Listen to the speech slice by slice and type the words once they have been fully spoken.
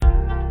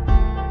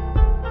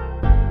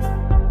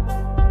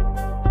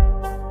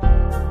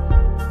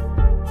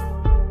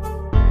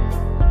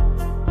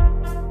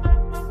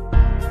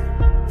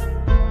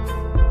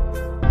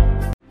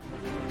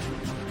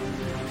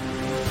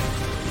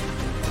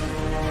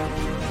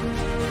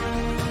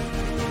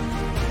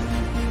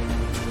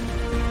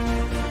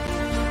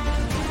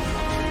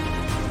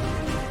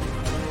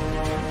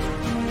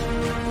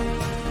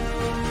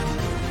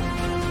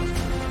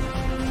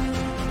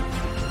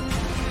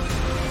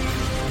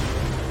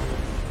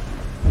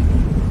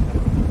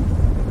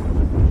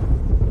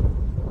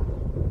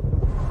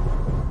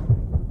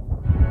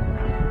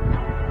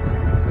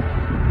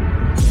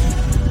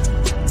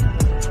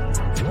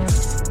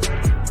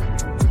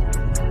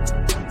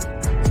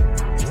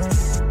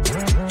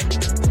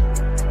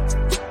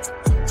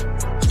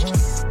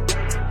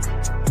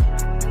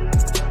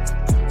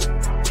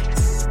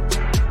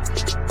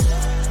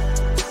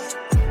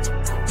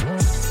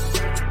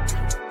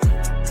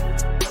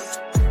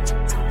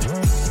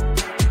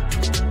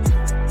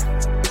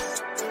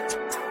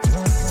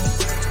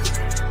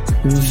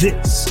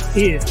This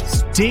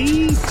is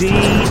DDS.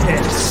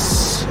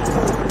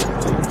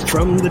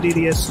 From the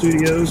DDS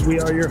studios, we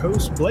are your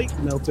hosts, Blake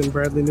Melton,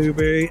 Bradley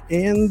Newberry,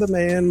 and the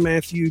man,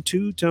 Matthew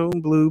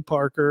Two-Tone Blue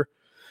Parker.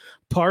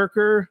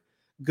 Parker,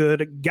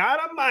 good God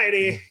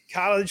almighty,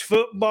 college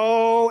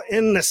football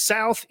in the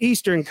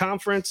Southeastern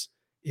Conference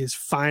is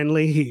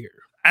finally here.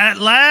 At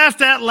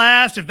last,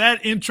 if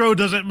that intro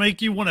doesn't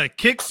make you want to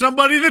kick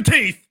somebody in the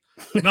teeth,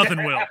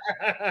 nothing will.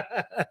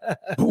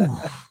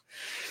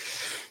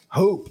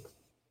 Hope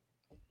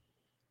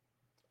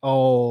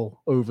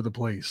all over the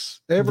place.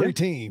 Every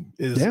team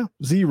is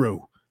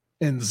 0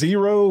 and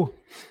 0.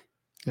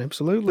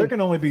 Absolutely. There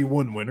can only be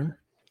one winner.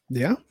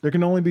 Yeah. There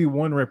can only be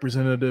one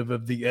representative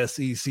of the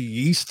SEC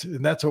East,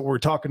 and that's what we're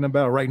talking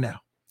about right now.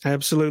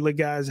 Absolutely,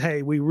 guys.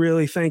 Hey, we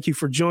really thank you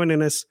for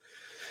joining us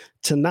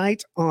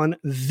tonight on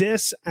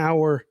this,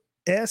 our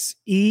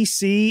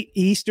SEC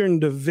Eastern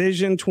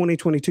Division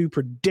 2022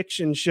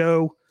 prediction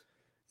show.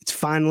 It's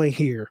finally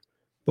here.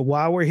 But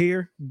while we're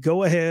here,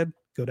 go ahead,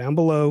 go down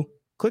below,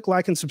 click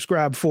like and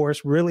subscribe for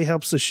us. Really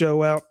helps the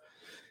show out.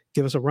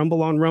 Give us a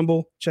rumble on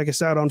Rumble. Check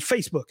us out on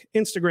Facebook,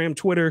 Instagram,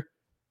 Twitter,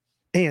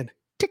 and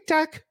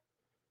TikTok.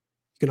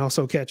 You can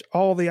also catch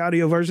all the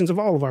audio versions of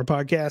all of our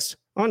podcasts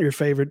on your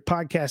favorite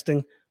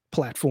podcasting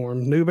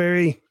platform.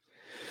 Newberry,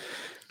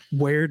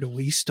 where do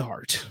we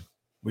start?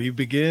 We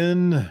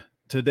begin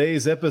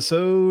today's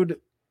episode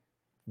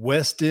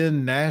West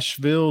End,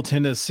 Nashville,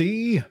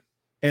 Tennessee,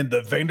 and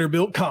the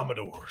Vanderbilt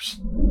Commodores.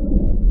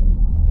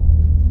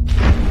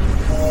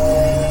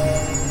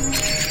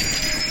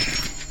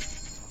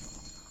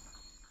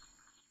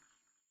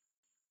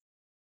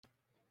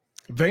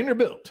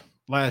 Vanderbilt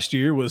last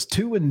year was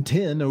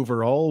 2-10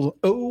 overall,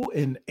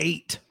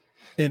 0-8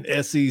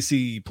 in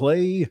SEC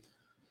play,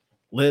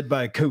 led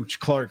by Coach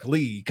Clark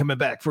Lea, coming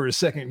back for his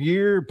second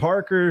year.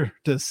 Parker,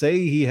 to say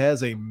he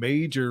has a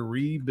major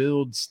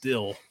rebuild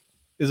still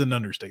is an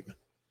understatement.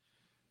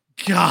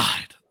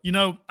 God,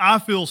 I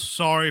feel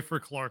sorry for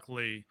Clark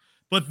Lea,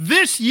 but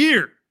this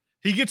year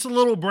he gets a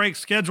little break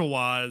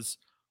schedule-wise,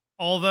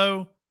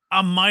 although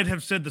I might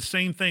have said the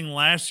same thing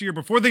last year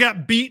before they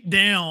got beat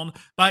down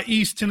by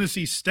East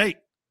Tennessee State.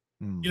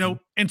 Mm-hmm.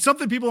 And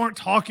something people aren't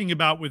talking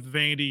about with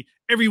Vandy,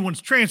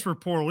 everyone's transfer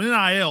portal,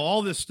 NIL,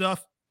 all this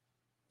stuff.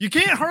 You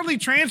can't hardly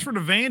transfer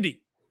to Vandy.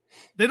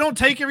 They don't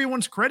take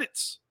everyone's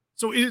credits.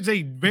 So it is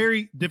a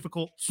very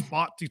difficult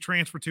spot to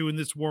transfer to in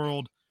this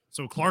world.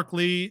 So Clark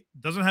Lea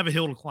doesn't have a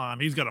hill to climb.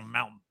 He's got a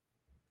mountain.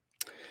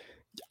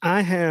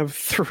 I have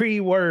 3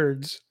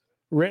 words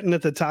written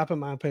at the top of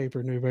my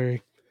paper,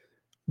 Newberry.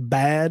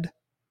 Bad,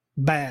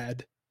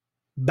 bad,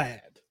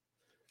 bad.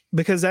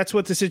 Because that's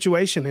what the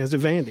situation is at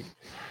Vandy.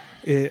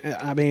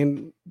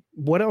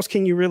 What else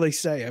can you really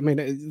say?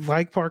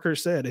 Like Parker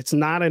said, it's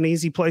not an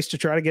easy place to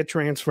try to get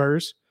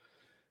transfers.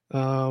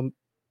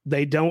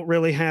 They don't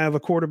really have the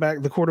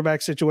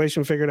quarterback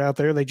situation figured out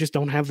there. They just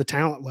don't have the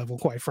talent level,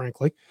 quite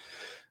frankly.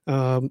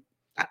 I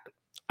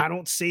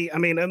don't see.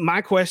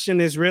 My question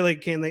is really,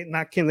 can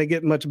they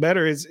get much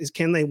better? Is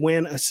can they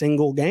win a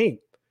single game?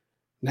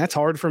 And that's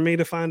hard for me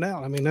to find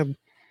out.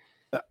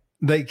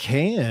 They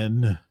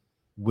can.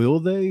 Will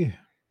they?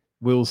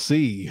 We'll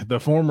see. The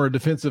former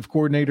defensive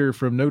coordinator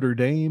from Notre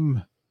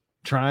Dame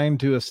trying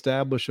to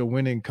establish a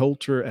winning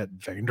culture at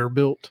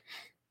Vanderbilt.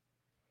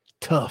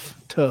 Tough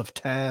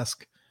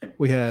task.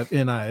 We have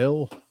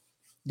NIL.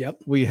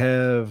 Yep. We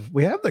have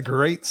the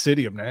great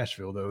city of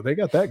Nashville, though. They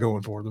got that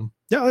going for them.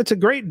 Yeah, it's a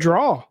great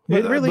draw.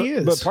 It really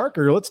is. But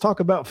Parker, let's talk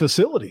about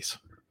facilities.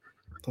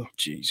 Oh,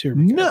 geez. Here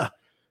we go.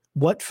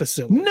 What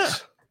facilities? No.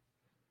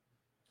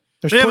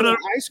 There's plenty of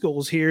high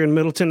schools here in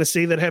Middle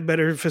Tennessee that have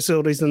better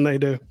facilities than they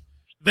do.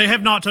 They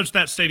have not touched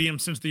that stadium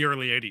since the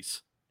early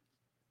 80s.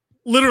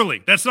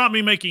 Literally. That's not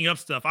me making up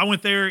stuff. I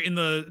went there in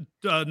the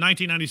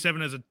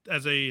 1997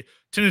 as a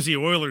Tennessee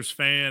Oilers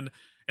fan,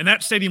 and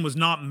that stadium was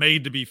not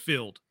made to be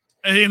filled.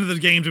 At the end of the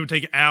games, it would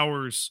take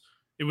hours.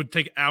 It would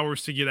take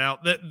hours to get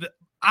out.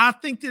 I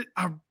think that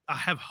I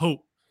have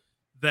hope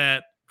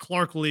that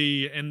Clark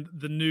Lea and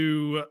the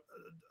new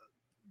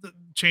the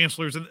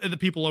chancellors and the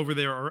people over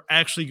there are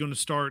actually going to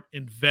start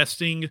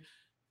investing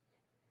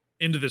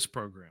into this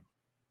program.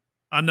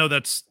 I know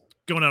that's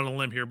going out on a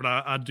limb here, but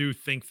I do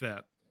think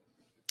that.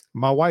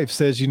 My wife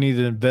says you need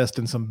to invest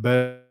in some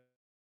better.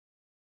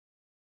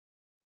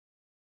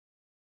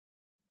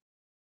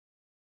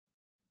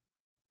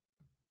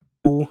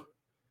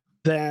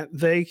 That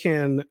they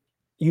can,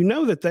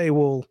 that they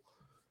will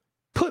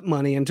put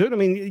money into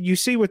it. You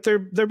see with their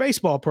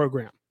baseball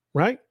program,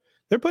 right?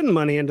 They're putting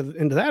money into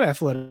that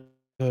athletic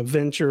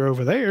venture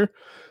over there.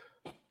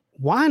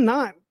 Why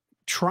not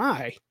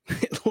try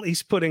at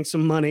least putting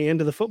some money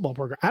into the football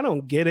program? I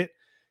don't get it.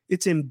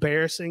 It's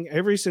embarrassing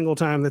every single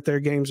time that their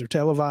games are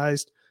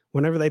televised.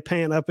 Whenever they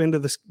pan up into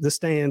the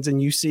stands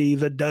and you see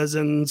the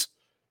dozens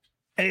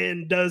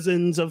and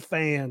dozens of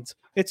fans,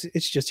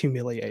 it's just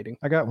humiliating.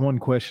 I got one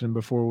question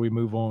before we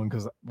move on,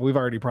 because we've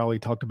already probably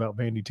talked about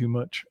Vandy too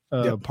much.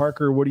 Yep.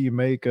 Parker, what do you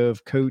make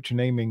of coach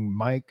naming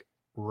Mike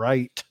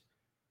Wright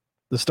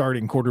the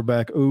starting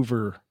quarterback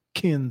over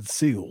Ken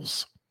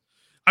Seals?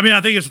 I mean,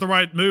 I think it's the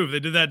right move. They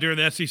did that during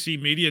the SEC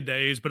media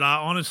days, but I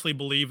honestly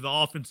believe the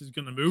offense is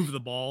going to move the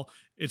ball.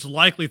 It's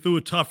likely through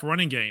a tough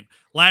running game.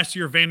 Last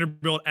year,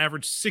 Vanderbilt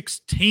averaged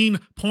 16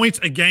 points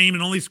a game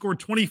and only scored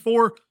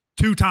 24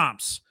 two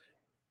times.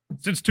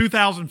 Since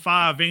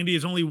 2005, Vandy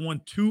has only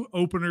won 2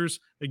 openers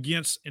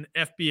against an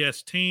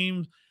FBS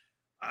team.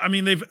 I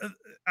mean,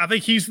 I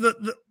think he's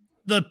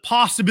the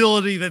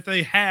possibility that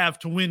they have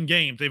to win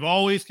games. They've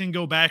always can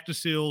go back to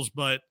Seals,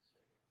 but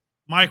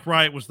Mike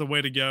Wright was the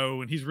way to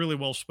go, and he's really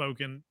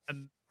well-spoken.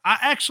 And I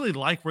actually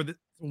like where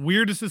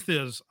weird as this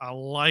is, I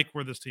like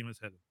where this team is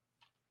headed.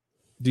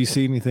 Do you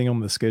see anything on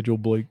the schedule,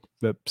 Blake,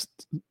 that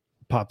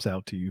pops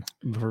out to you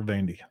for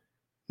Vandy?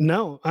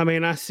 No. I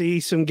mean, I see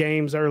some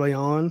games early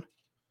on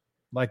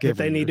like that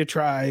they need to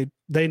try.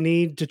 They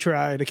need to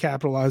try to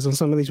capitalize on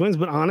some of these wins.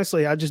 But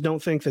honestly, I just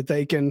don't think that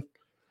they can.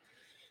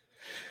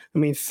 I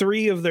mean,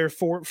 3 of their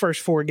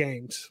first 4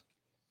 games,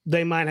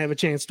 they might have a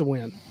chance to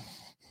win.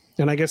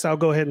 And I guess I'll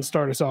go ahead and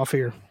start us off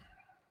here.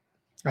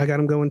 I got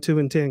them going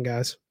 2-10,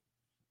 guys.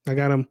 I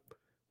got them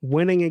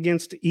winning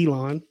against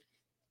Elon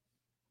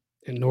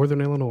in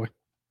Northern Illinois.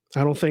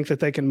 I don't think that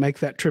they can make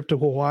that trip to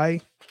Hawaii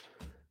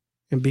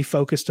and be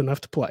focused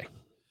enough to play.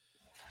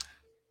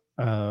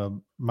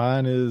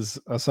 Mine is,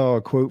 I saw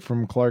a quote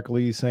from Clark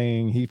Lea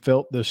saying he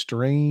felt the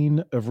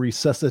strain of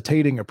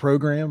resuscitating a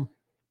program.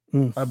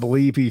 I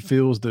believe he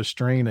feels the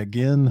strain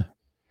again.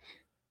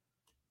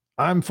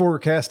 I'm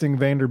forecasting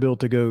Vanderbilt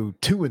to go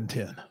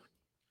 2-10.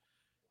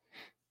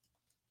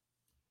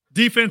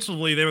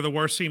 Defensively, they were the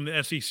worst team in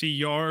the SEC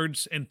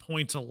yards and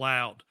points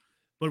allowed.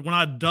 But when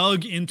I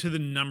dug into the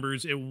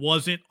numbers, it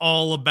wasn't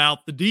all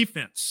about the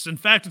defense. In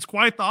fact, it's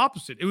quite the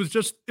opposite. It was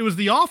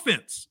the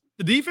offense.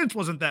 The defense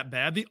wasn't that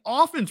bad. The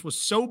offense was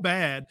so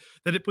bad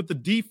that it put the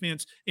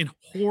defense in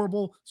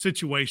horrible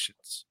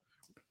situations.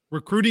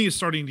 Recruiting is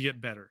starting to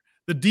get better.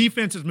 The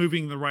defense is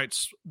moving the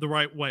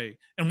right way.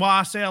 And why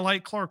I say I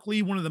like Clark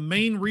Lea, one of the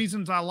main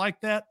reasons I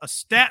like that, a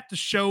stat to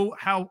show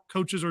how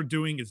coaches are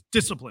doing is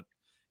discipline.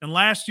 And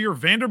last year,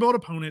 Vanderbilt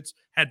opponents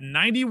had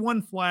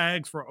 91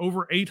 flags for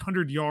over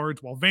 800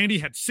 yards, while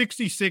Vandy had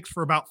 66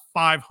 for about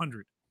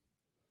 500.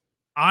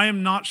 I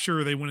am not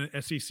sure they win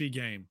an SEC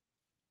game,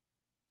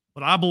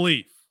 but I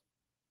believe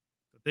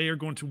that they are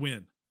going to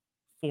win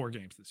 4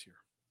 games this year.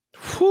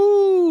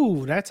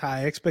 Whoo, that's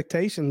high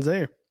expectations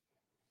there.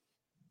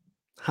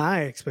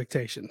 High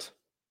expectations.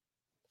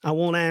 I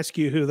won't ask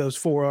you who those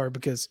 4 are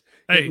because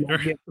hey, they're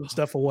get some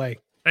stuff away.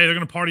 Hey, they're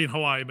going to party in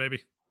Hawaii,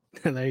 baby.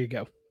 There you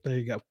go. There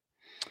you go.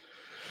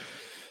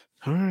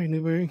 All right,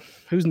 Newberry.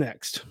 Who's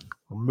next?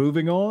 We're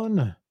moving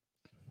on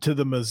to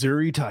the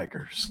Missouri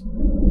Tigers.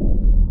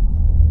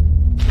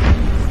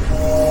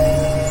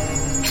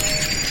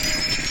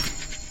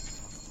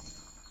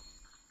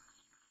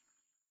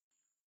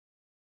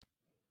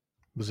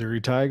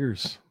 Missouri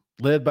Tigers,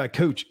 led by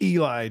Coach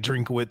Eli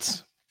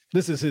Drinkwitz.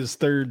 This is his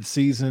 3rd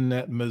season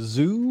at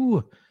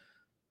Mizzou.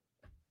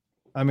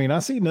 I mean, I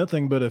see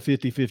nothing but a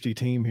 50-50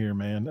 team here,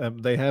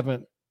 man. They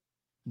haven't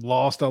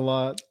lost a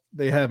lot.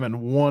 They haven't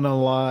won a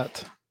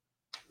lot.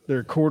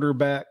 Their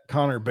quarterback,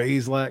 Connor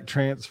Bazelak,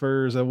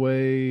 transfers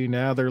away.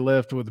 Now they're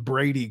left with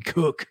Brady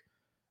Cook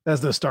as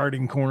the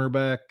starting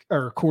cornerback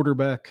or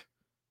quarterback.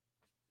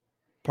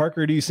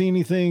 Parker, do you see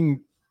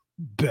anything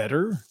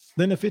better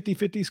than a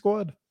 50-50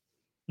 squad?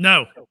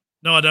 No,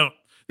 I don't.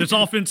 This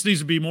offense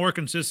needs to be more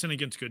consistent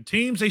against good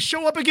teams. They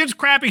show up against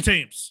crappy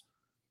teams.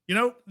 You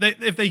know,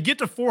 if they get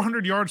to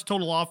 400 yards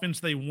total offense,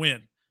 they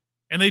win.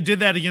 And they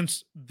did that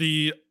against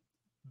the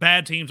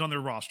bad teams on their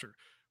roster.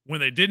 When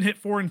they didn't hit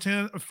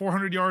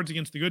 400 yards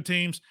against the good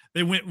teams,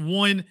 they went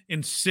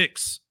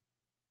 1-6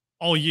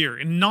 all year.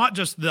 And not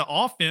just the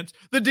offense,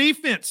 the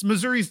defense.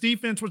 Missouri's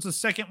defense was the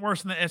 2nd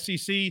worst in the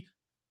SEC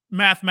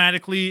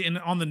mathematically and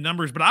on the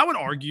numbers. But I would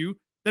argue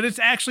that it's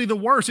actually the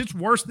worst. It's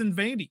worse than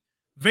Vandy.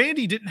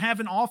 Vandy didn't have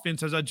an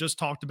offense, as I just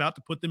talked about,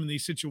 to put them in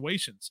these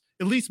situations.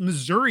 At least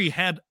Missouri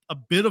had a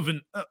bit of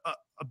an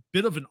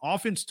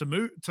offense to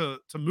move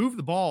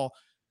the ball.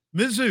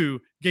 Mizzou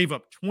gave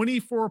up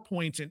 24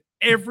 points in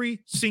every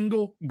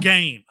single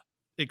game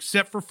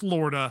except for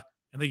Florida,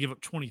 and they give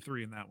up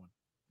 23 in that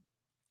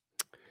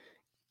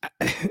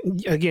one.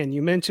 Again,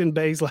 you mentioned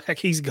Bazelak.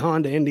 He's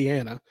gone to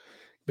Indiana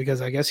because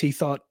I guess he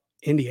thought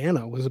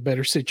Indiana was a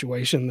better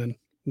situation than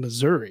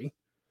Missouri.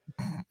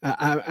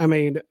 I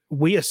mean,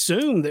 we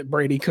assume that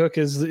Brady Cook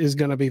is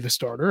going to be the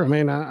starter. I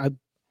mean,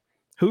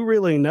 who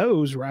really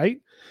knows, right?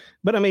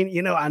 But I mean,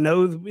 you know, I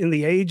know in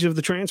the age of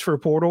the transfer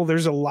portal,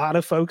 there's a lot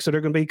of folks that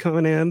are going to be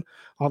coming in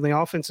on the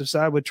offensive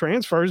side with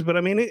transfers. But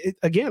I mean,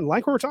 again,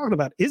 like we're talking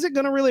about, is it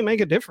going to really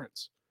make a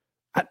difference?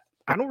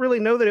 I don't really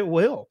know that it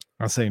will.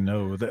 I say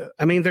no.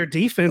 I mean, their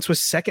defense was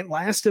 2nd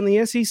last in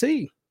the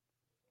SEC.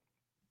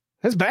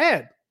 That's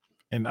bad.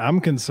 And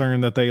I'm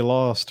concerned that they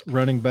lost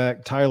running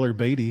back Tyler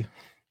Beatty.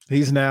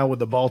 He's now with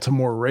the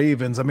Baltimore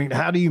Ravens. I mean,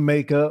 how do you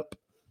make up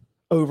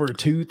over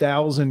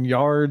 2,000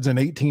 yards and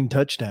 18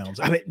 touchdowns?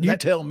 I mean, you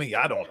tell me.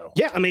 I don't know.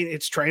 Yeah, I mean,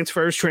 it's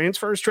transfers. And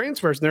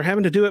they're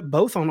having to do it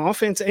both on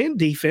offense and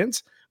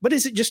defense. But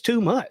is it just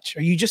too much?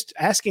 Are you just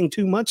asking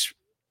too much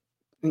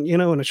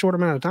in a short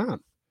amount of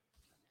time.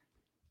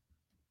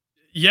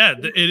 Yeah,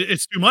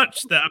 it's too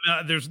much.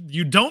 That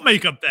you don't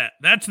make up that.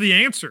 That's the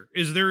answer.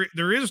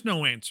 There is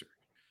no answer.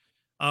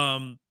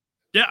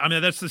 Yeah, I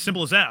mean, that's as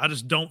simple as that. I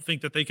just don't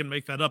think that they can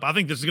make that up. I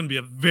think this is going to be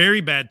a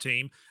very bad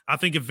team. I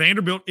think if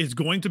Vanderbilt is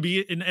going to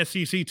be an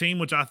SEC team,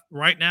 which I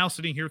right now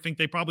sitting here think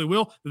they probably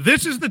will,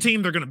 this is the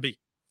team they're going to be.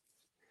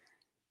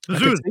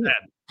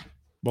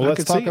 Well,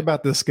 let's talk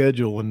about the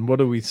schedule and what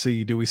do we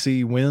see? Do we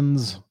see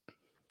wins?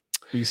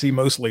 Do you see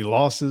mostly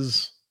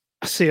losses?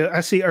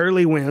 I see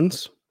early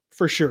wins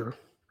for sure.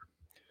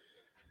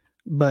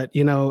 But,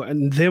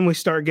 and then we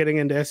start getting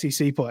into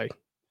SEC play.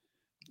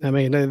 I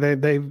mean,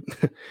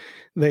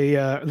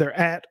 they're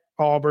at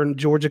Auburn.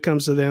 Georgia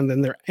comes to them.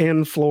 Then they're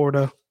in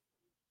Florida.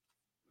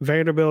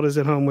 Vanderbilt is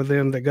at home with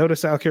them. They go to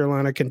South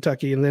Carolina,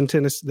 Kentucky, and then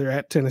Tennessee. They're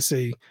at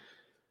Tennessee.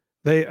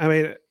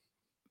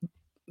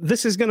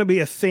 This is going to be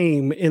a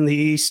theme in the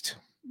East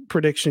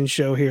prediction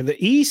show here.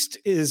 The East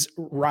is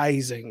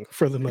rising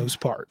for the most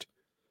part.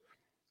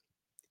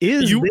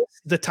 Is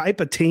this the type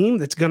of team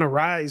that's going to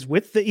rise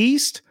with the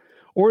East?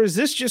 Or is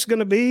this just going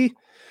to be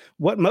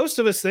what most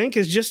of us think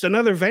is just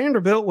another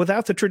Vanderbilt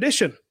without the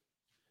tradition?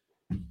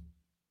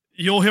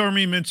 You'll hear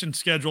me mention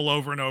schedule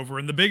over and over.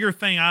 And the bigger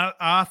thing,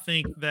 I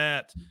think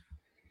that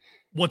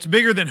what's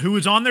bigger than who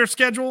is on their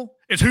schedule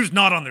is who's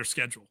not on their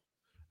schedule.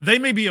 They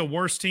may be a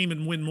worse team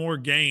and win more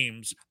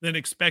games than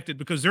expected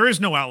because there is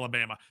no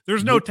Alabama.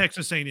 There's no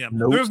Texas A&M.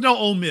 Nope. There's no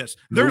Ole Miss.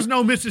 Nope. There's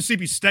no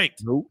Mississippi State.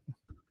 Nope.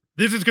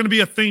 This is going to be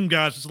a theme,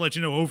 guys, just to let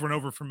you know over and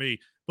over for me.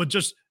 But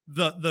just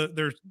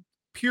their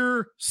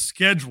pure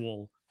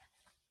schedule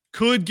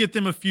could get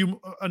them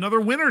another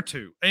win or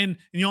two. And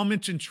y'all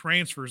mentioned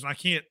transfers, and I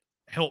can't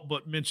help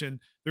but mention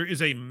there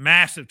is a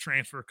massive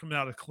transfer coming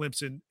out of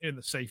Clemson in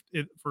the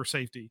for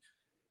safety.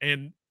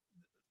 And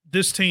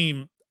this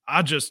team,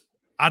 I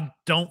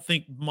don't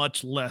think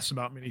much less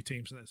about many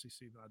teams in the SEC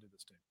than I do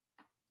this team.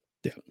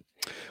 Yeah.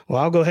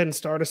 Well, I'll go ahead and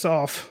start us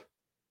off.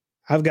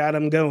 I've got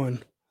them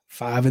going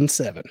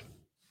 5-7.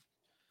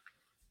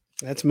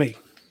 That's me.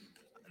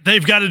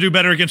 They've got to do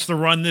better against the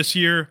run this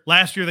year.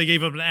 Last year, they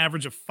gave up an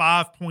average of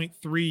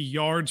 5.3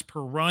 yards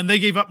per run. They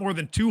gave up more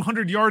than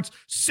 200 yards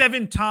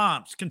 7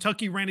 times.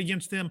 Kentucky ran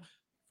against them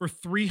for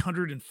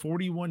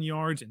 341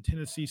 yards, and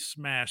Tennessee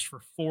smashed for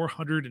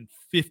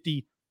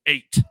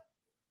 458.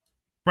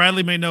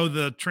 Bradley may know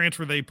the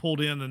transfer they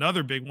pulled in,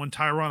 another big one,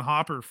 Tyron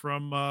Hopper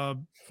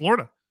from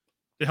Florida,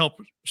 to help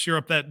sheer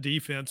up that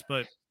defense,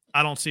 but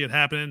I don't see it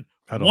happening.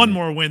 One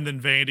more win than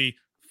Vandy,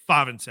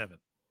 5-7.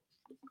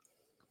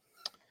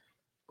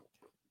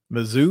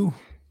 Mizzou,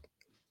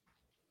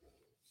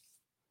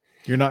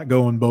 you're not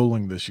going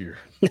bowling this year.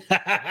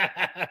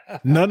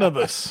 None of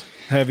us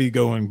have you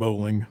going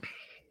bowling.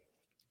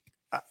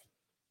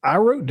 I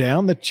wrote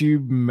down that you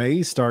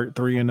may start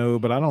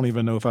 3-0, but I don't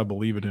even know if I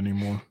believe it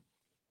anymore.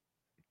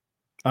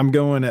 I'm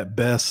going at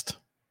best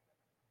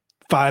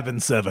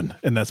 5-7,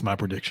 and that's my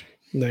prediction.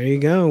 There you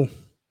go.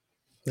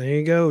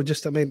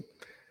 Just, it's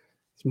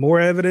more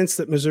evidence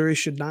that Missouri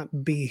should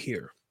not be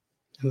here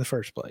in the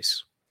first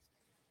place.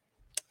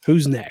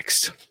 Who's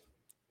next?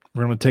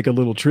 We're going to take a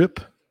little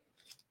trip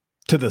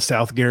to the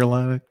South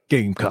Carolina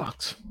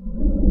Gamecocks.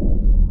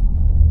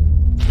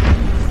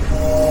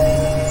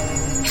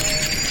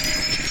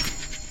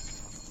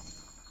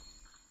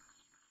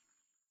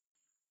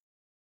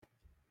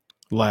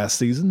 Last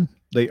season,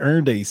 they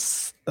earned a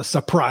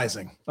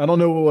surprising, I don't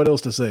know what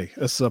else to say,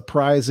 a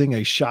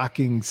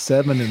shocking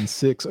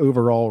 7-6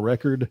 overall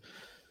record.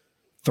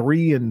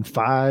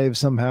 3-5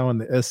 somehow in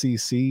the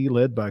SEC,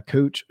 led by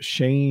Coach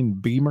Shane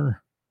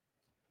Beamer,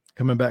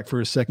 coming back for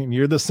his second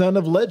year, the son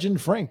of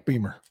legend Frank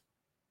Beamer.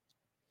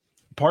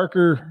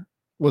 Parker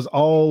was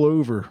all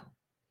over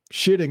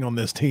shitting on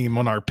this team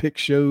on our pick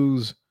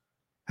shows.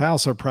 How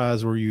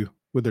surprised were you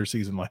with their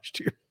season last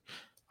year?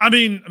 I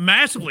mean,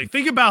 massively.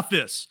 Think about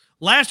this.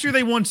 Last year,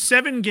 they won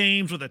 7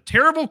 games with a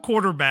terrible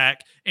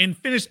quarterback and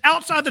finished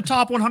outside the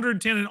top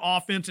 110 in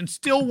offense and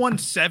still won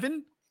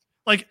 7.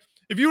 Like,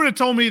 if you would have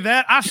told me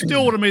that, I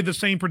still would have made the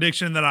same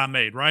prediction that I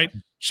made, right?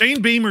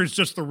 Shane Beamer is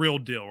just the real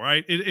deal,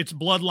 right? It's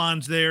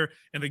bloodlines there,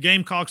 and the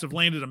Gamecocks have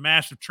landed a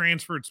massive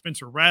transfer at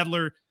Spencer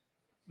Rattler.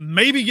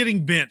 Maybe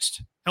getting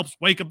benched helps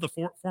wake up the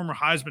former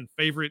Heisman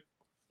favorite.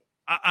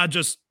 I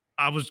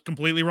was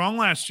completely wrong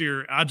last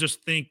year. I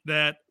just think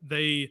that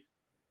they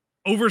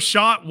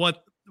overshot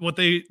what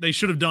they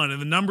should have done,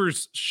 and the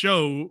numbers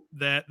show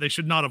that they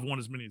should not have won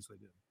as many as they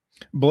did.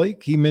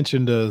 Blake, he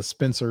mentioned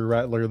Spencer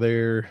Rattler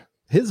there.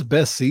 His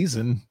best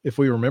season, if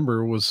we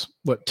remember, was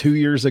 2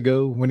 years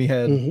ago when he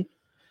had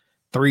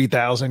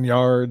 3,000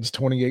 yards,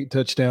 28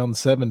 touchdowns,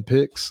 7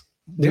 picks.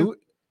 Yeah.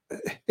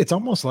 It's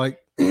almost like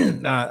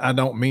I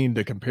don't mean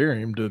to compare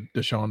him to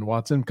Deshaun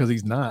Watson because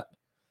he's not,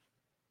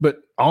 but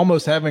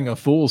almost having a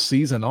full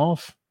season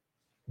off.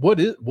 What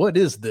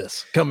is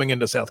this coming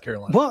into South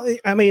Carolina? Well,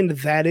 I mean,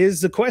 that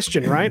is the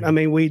question, right? I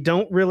mean, we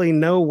don't really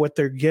know what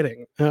they're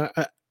getting.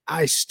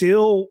 I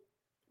still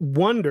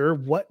wonder,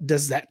 what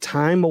does that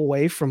time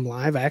away from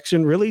live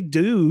action really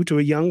do to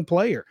a young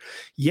player?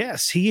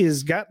 Yes, he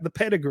has got the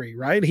pedigree,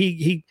 right?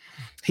 He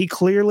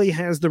clearly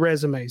has the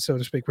resume, so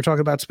to speak. We're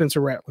talking about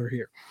Spencer Rattler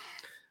here.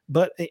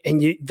 But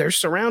they're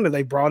surrounded.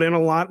 They brought in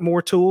a lot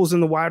more tools in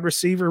the wide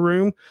receiver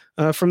room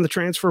from the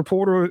transfer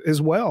portal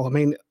as well. I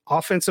mean,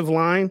 offensive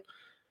line,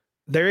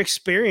 their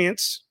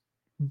experience,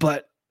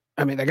 but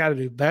I mean, they got to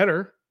do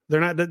better. They're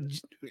not,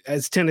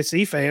 as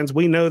Tennessee fans,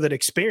 we know that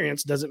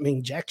experience doesn't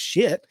mean jack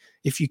shit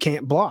if you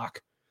can't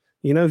block.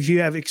 You know, if you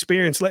have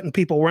experience letting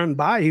people run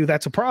by you,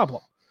 that's a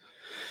problem.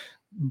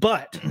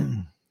 But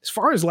as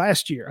far as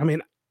last year, I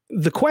mean,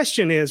 the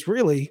question is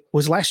really,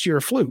 was last year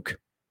a fluke?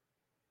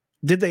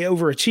 Did they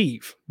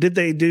overachieve? Did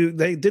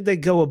they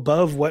go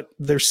above what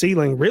their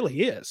ceiling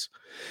really is?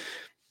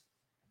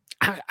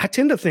 I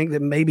tend to think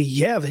that maybe,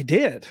 yeah, they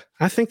did.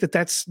 I think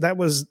that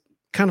was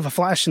kind of a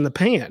flash in the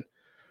pan.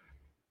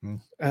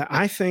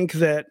 I think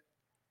that,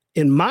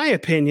 in my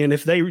opinion,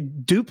 if they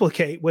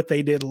duplicate what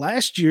they did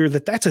last year,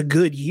 that's a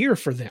good year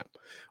for them.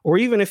 Or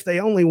even if they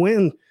only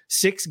win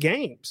 6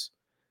 games,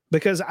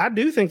 because I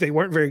do think they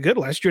weren't very good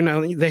last year.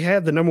 Now, they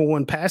had the number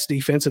 1 pass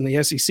defense in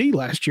the SEC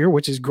last year,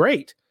 which is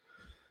great.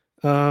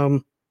 Their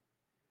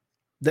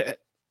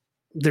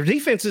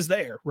defense is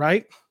there,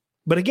 right?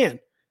 But again,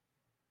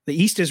 the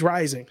East is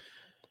rising.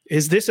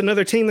 Is this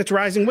another team that's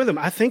rising with them?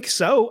 I think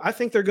so. I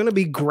think they're going to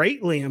be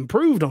greatly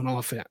improved on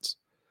offense.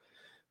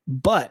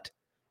 But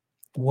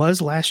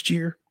was last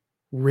year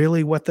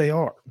really what they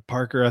are?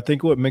 Parker, I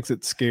think what makes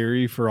it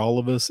scary for all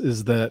of us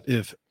is that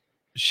if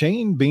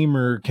Shane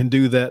Beamer can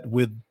do that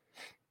with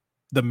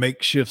the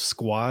makeshift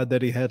squad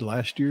that he had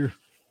last year,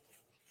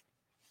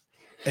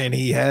 and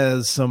he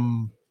has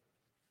some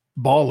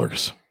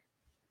ballers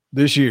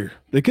this year,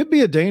 they could be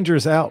a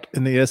dangerous out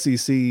in the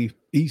SEC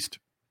East.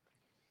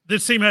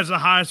 This team has the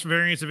highest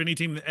variance of any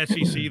team in the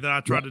SEC that I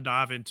tried to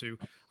dive into.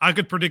 I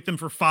could predict them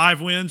for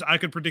 5 wins. I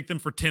could predict them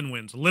for 10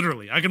 wins.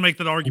 Literally, I can make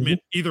that argument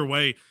either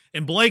way.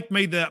 And Blake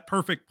made that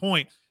perfect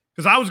point,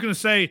 because I was going to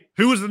say,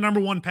 who is the number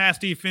 1 pass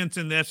defense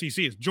in the SEC?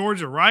 It's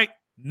Georgia, right?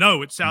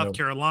 No, it's South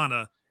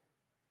Carolina.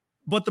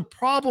 But the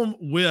problem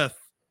with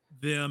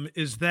them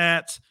is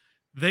that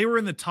they were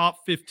in the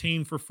top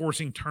 15 for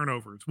forcing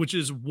turnovers, which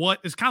is what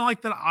is kind of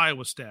like that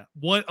Iowa stat.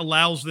 What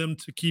allows them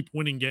to keep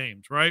winning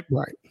games, right?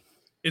 Right.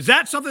 Is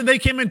that something they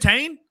can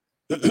maintain?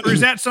 Or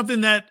is that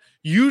something that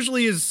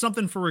usually is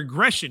something for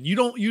regression? You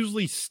don't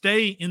usually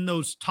stay in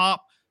those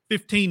top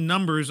 15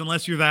 numbers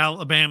unless you're the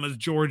Alabamas,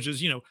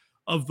 Georgias,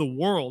 of the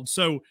world.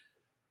 So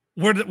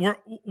where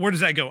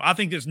does that go? I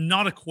think there's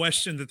not a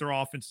question that their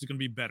offense is going to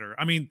be better.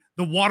 I mean,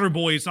 the water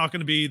boy is not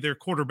going to be their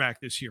quarterback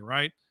this year,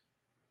 right?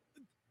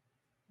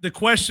 The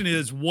question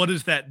is, what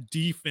does that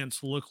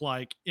defense look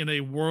like in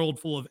a world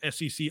full of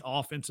SEC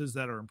offenses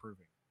that are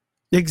improving?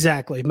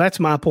 Exactly. That's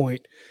my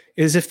point,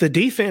 is if the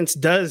defense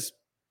does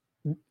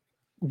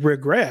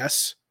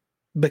regress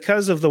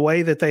because of the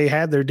way that they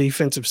had their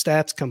defensive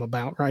stats come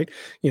about, right?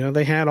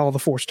 They had all the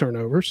forced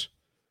turnovers,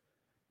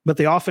 but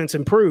the offense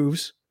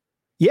improves.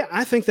 Yeah,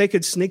 I think they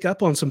could sneak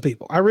up on some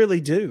people. I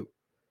really do.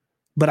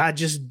 But I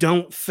just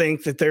don't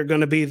think that they're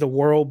going to be the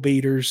world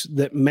beaters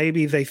that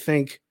maybe they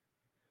think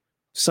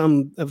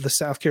some of the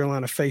South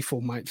Carolina faithful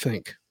might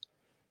think.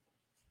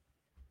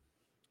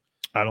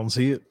 I don't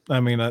see it. I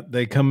mean,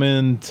 they come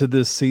into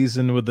this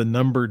season with the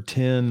number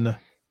 10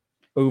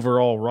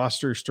 overall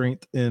roster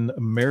strength in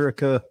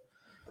America,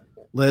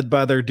 led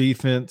by their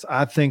defense.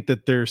 I think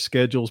that their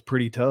schedule is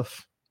pretty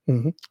tough.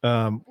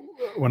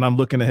 When I'm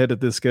looking ahead at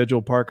this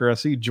schedule, Parker, I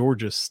see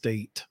Georgia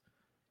State,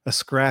 a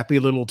scrappy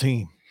little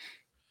team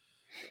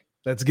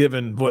that's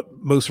given what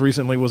most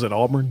recently was at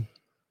Auburn.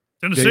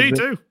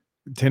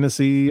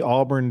 Tennessee,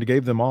 Auburn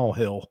gave them all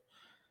hell.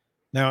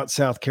 Now it's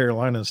South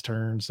Carolina's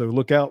turn. So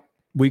look out.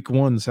 Week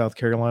 1, South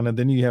Carolina.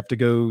 Then you have to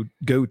go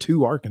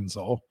to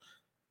Arkansas,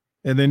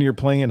 and then you're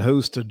playing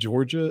host to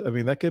Georgia. I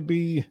mean, that could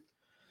be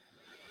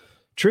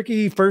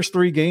tricky first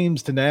 3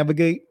 games to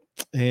navigate.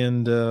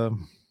 And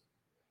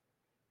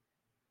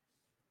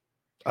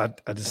I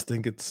just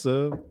think it's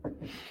I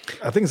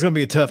think it's going to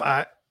be a tough.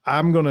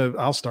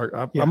 I'll start.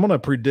 I'm going to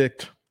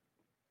predict.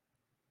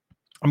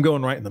 I'm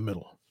going right in the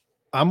middle.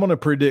 I'm going to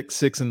predict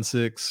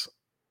 6-6,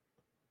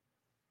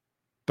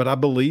 but I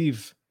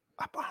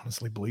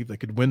honestly believe they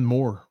could win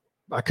more.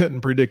 I couldn't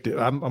predict it.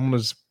 I'm going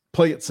to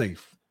play it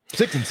safe.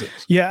 6-6.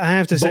 Yeah, I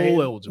have to say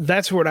eligible.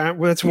 That's where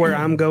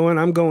I'm going.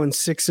 I'm going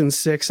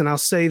 6-6, and I'll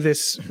say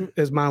this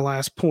as my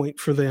last point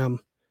for them.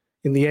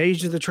 In the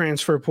age of the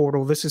transfer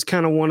portal, this is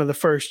kind of one of the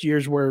first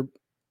years where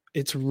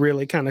it's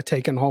really kind of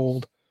taken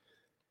hold.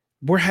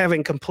 We're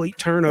having complete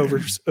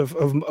turnovers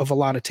of a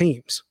lot of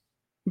teams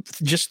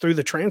just through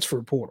the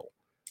transfer portal.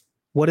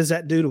 What does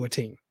that do to a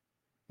team?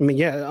 I mean,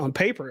 yeah, on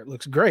paper it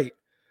looks great,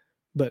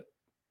 but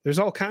there's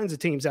all kinds of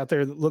teams out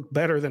there that look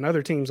better than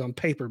other teams on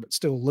paper, but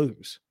still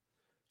lose.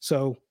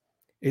 So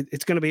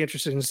it's going to be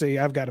interesting to see.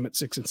 I've got them at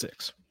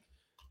 6-6.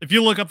 If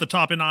you look up the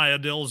top NIL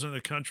deals in the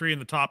country in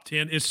the top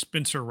 10, it's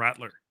Spencer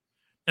Rattler.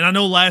 And I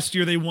know last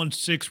year they won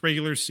 6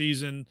 regular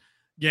season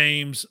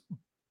games,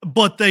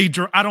 but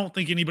I don't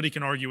think anybody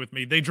can argue with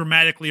me. They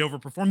dramatically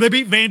overperformed. They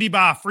beat Vandy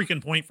by a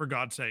freaking point, for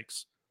God's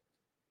sakes.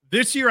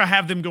 This year, I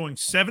have them going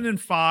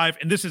 7-5,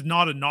 and this is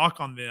not a knock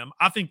on them.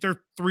 I think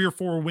they're 3 or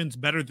 4 wins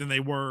better than they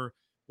were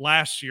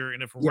last year.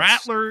 And if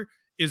Rattler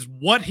is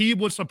what he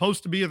was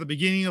supposed to be at the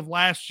beginning of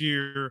last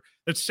year,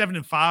 that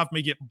 7-5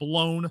 may get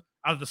blown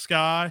out of the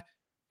sky.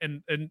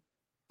 And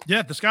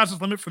yeah, the sky's the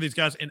limit for these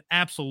guys, and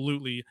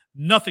absolutely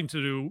nothing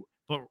to do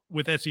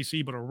with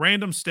SEC, but a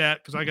random stat,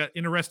 because I got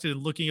interested in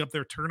looking up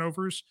their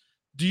turnovers.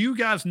 Do you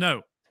guys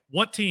know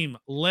what team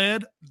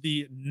led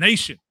the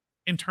nation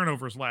in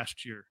turnovers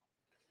last year?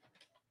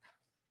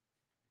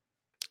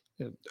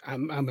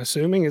 I'm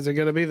assuming, is it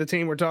going to be the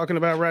team we're talking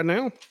about right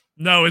now?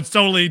 No, it's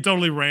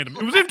totally random.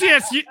 It was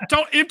MTSU.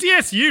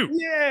 MTSU.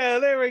 Yeah,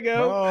 there we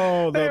go.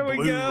 Oh, the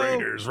Blue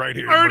Raiders right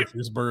here.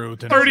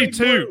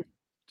 32.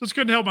 Just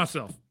couldn't help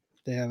myself.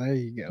 Yeah, there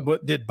you go.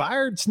 But did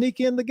Byard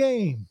sneak in the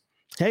game?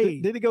 Hey,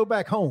 did he go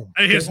back home?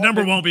 Hey, his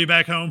number won't be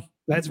back home.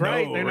 That's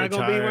right. They're not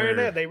going to be wearing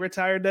that. They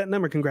retired that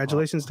number.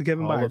 Congratulations to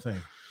Kevin Byard.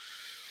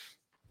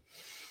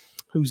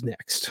 Who's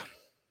next?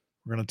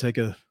 We're going to take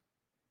a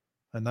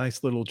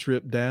nice little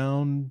trip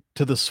down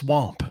to the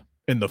swamp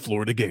in the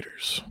Florida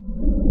Gators.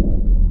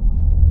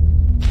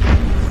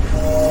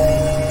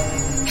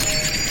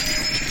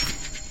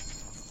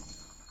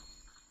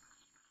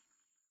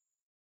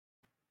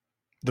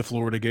 The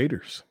Florida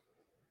Gators,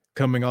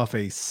 coming off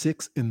a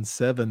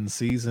 6-7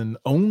 season,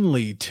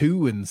 only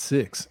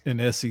 2-6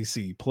 in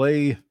SEC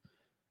play.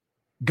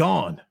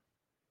 Gone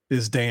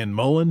is Dan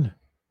Mullen.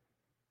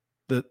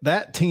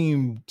 That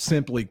team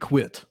simply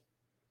quit.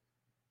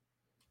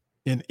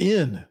 And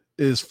in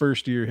is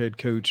first-year head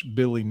coach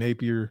Billy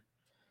Napier.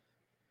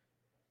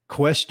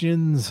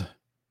 Questions.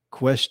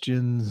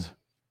 The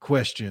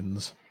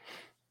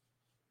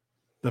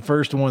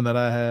first one that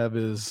I have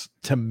is,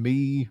 to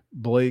me,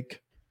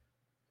 Blake,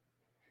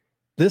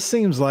 this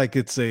seems like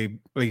it's a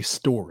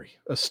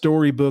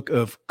storybook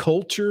of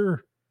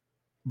culture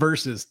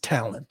versus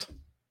talent.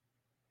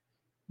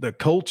 The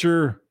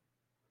culture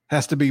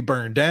has to be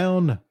burned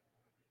down.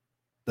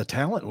 The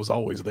talent was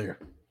always there.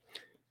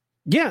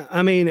 Yeah,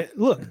 I mean,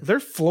 look, they're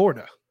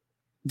Florida.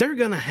 They're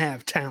going to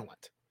have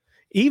talent.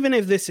 Even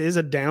if this is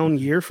a down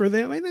year for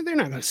them, they're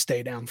not going to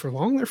stay down for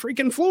long. They're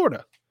freaking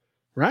Florida,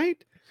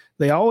 right?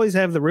 They always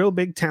have the real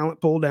big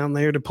talent pool down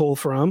there to pull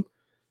from.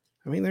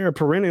 I mean, they're a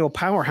perennial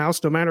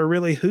powerhouse no matter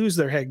really who's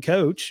their head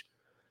coach.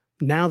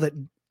 Now that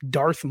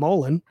Darth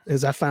Mullen,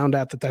 as I found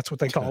out that's what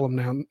they call him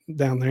now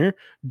down there,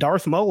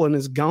 Darth Mullen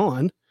is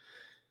gone.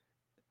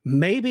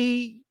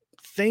 Maybe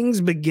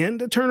things begin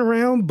to turn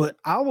around, but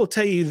I will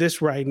tell you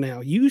this right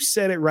now. You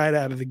said it right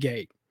out of the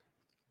gate.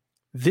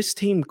 This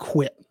team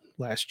quit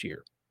last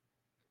year,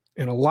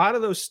 and a lot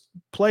of those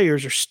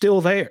players are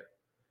still there.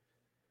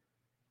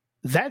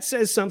 That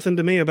says something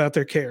to me about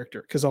their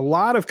character, because a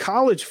lot of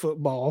college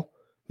football,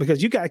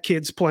 because you got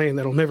kids playing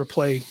that'll never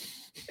play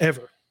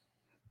ever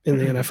in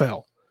the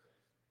NFL.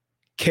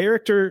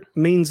 Character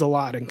means a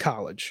lot in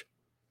college.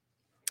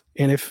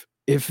 And if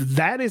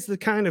that is the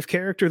kind of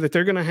character that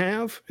they're going to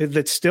have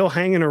that's still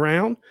hanging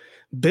around,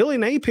 Billy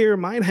Napier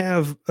might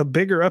have a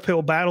bigger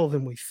uphill battle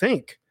than we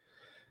think.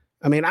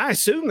 I mean, I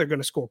assume they're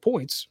going to score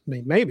points. I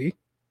mean, maybe.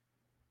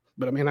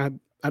 But, I mean,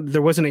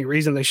 there wasn't any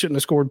reason they shouldn't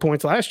have scored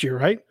points last year,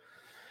 right?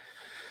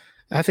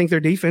 I think their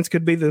defense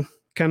could be the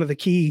kind of the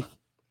key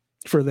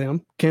for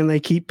them. Can they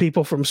keep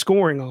people from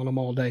scoring on them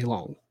all day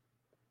long?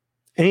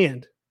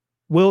 And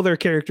will their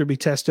character be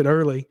tested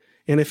early?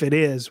 And if it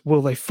is,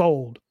 will they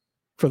fold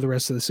for the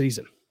rest of the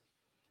season?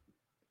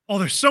 Oh,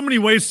 there's so many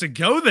ways to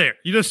go there.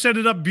 You just set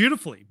it up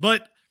beautifully.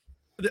 But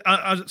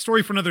a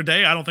story for another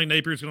day. I don't think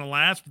Napier's going to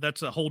last, but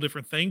that's a whole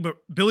different thing. But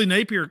Billy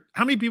Napier,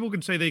 how many people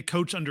can say they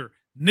coach under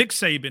Nick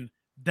Saban,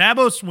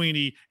 Dabo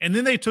Swinney, and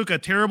then they took a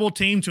terrible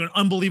team to an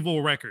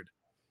unbelievable record?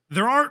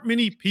 There aren't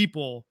many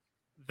people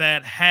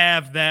that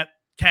have that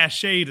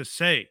cachet to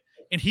say.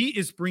 And he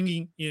is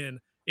bringing in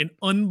an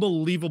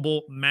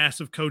unbelievable,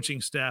 massive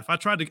coaching staff.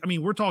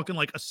 We're talking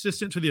like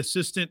assistant to the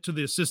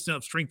assistant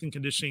of strength and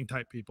conditioning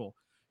type people.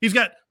 He's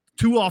got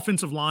 2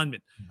 offensive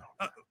linemen,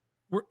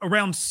 we're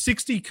around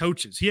 60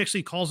 coaches. He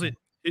actually calls it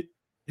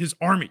his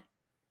army.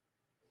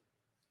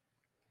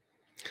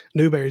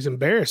 Newberry's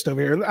embarrassed over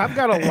here. I've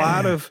got a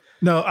lot of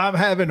no. I'm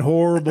having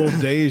horrible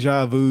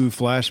deja vu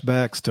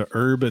flashbacks to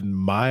Urban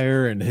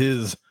Meyer and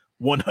his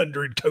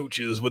 100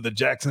 coaches with the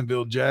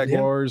Jacksonville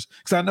Jaguars,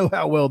 because I know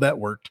how well that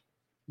worked.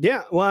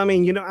 Yeah, well, I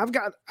mean, I've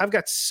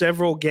got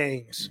several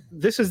games.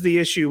 This is the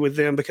issue with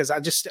them, because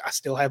I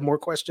still have more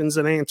questions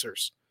than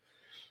answers.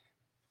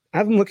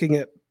 I'm looking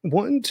at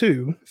 1,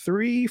 2,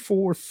 3,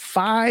 4,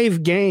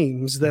 5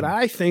 games that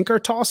I think are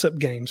toss-up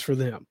games for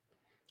them.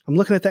 I'm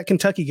looking at that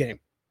Kentucky game.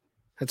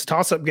 That's a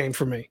toss-up game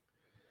for me.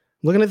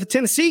 I'm looking at the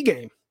Tennessee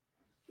game.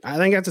 I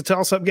think that's a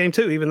toss-up game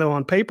too, even though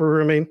on paper,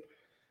 I mean,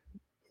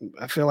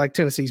 I feel like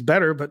Tennessee's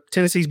better, but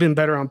Tennessee's been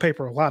better on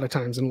paper a lot of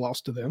times and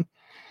lost to them.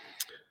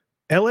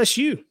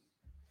 LSU,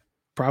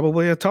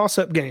 probably a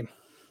toss-up game.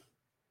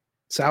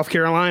 South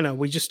Carolina,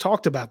 we just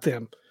talked about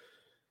them.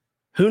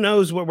 who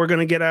knows what we're going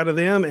to get out of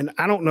them? And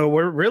I don't know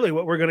what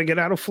we're going to get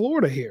out of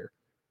Florida here.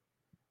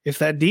 If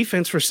that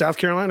defense for South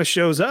Carolina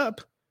shows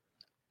up,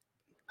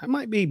 that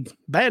might be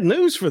bad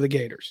news for the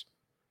Gators.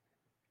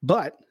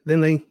 But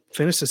then they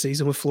finish the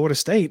season with Florida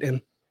State.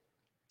 And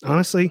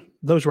honestly,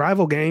 those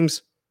rival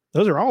games,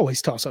 those are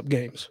always toss-up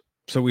games.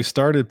 So we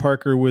started,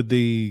 Parker, with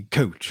the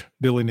coach,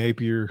 Billy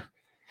Napier.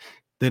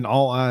 Then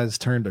all eyes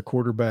turned to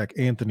quarterback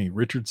Anthony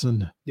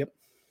Richardson. Yep.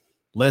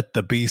 Let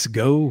the beast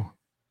go.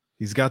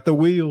 He's got the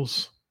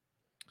wheels.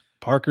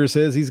 Parker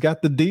says he's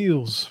got the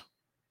deals.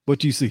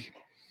 What you see?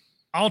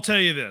 I'll tell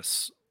you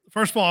this.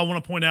 First of all, I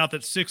want to point out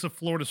that 6 of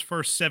Florida's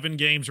first 7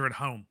 games are at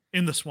home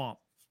in the Swamp.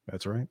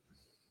 That's right.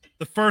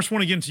 The first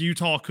one against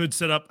Utah could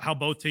set up how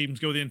both teams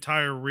go the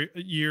entire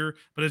year.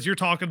 But as you're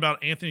talking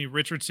about Anthony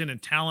Richardson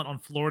and talent on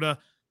Florida,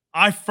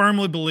 I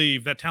firmly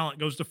believe that talent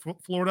goes to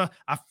Florida.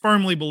 I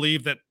firmly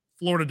believe that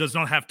Florida does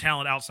not have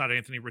talent outside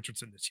Anthony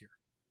Richardson this year.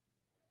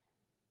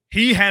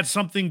 He had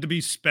something to be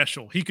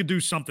special. He could do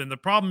something. The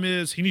problem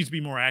is he needs to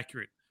be more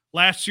accurate.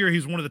 Last year, he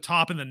was one of the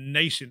top in the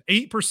nation.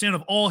 8%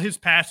 of all his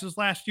passes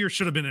last year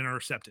should have been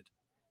intercepted.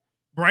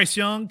 Bryce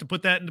Young, to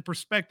put that into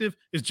perspective,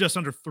 is just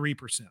under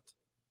 3%.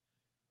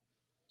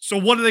 So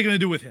what are they going to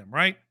do with him,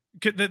 right?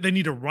 They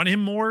need to run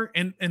him more,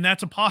 and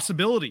that's a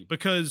possibility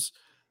because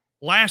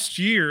last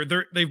year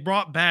they've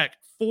brought back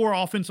 4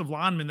 offensive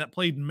linemen that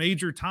played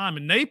major time,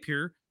 and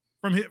Napier,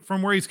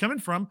 from where he's coming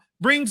from,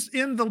 brings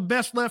in the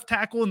best left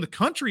tackle in the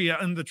country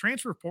in the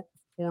transfer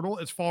portal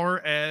as far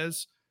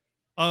as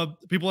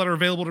people that are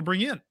available to bring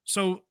in.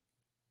 So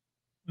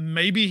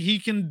maybe he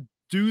can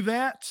do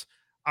that.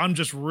 I'm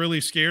just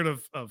really scared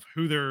of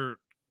who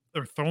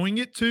they're throwing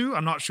it to.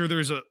 I'm not sure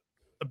there's a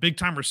big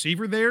time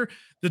receiver there.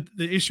 The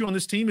issue on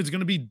this team is going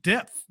to be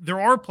depth.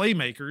 There are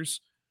playmakers,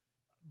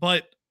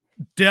 but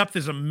depth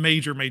is a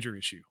major, major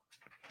issue.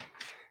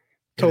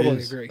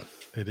 Totally agree.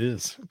 It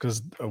is,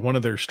 because one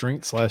of their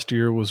strengths last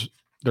year was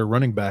their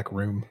running back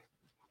room.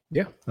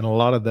 Yeah. And a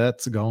lot of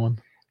that's gone.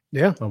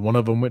 Yeah. One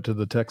of them went to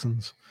the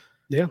Texans.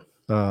 Yeah.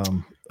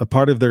 A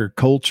part of their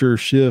culture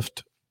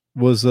shift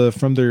was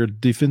from their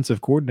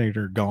defensive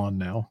coordinator gone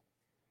now.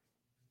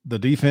 The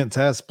defense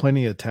has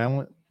plenty of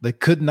talent. They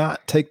could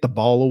not take the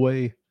ball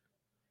away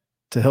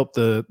to help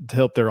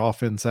their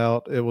offense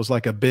out. It was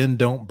like a bend,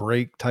 don't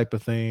break type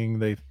of thing.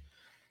 They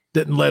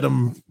didn't let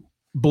them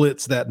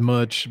blitz that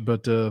much,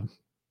 but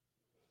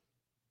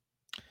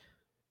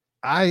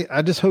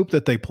I just hope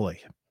that they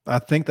play. I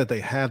think that they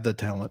have the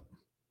talent.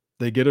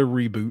 They get a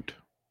reboot,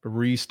 a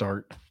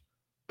restart,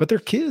 but they're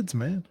kids,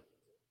 man.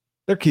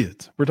 They're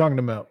kids. We're talking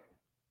about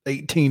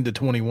 18 to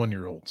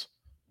 21-year-olds.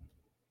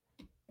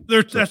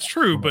 That's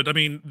true, but I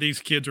mean, these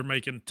kids are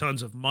making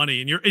tons of money,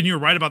 and you're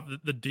right about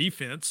the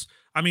defense.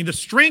 I mean, the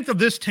strength of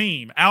this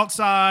team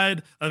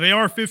outside of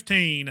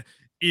AR-15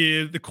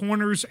 is the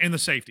corners and the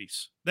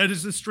safeties. That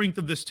is the strength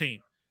of this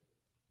team.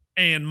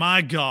 And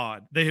my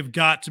God, they have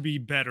got to be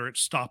better at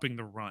stopping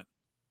the run.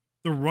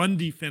 The run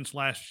defense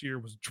last year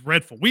was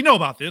dreadful. We know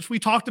about this. We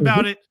talked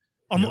about it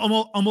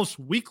almost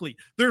weekly.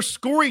 Their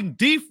scoring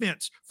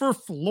defense for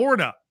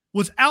Florida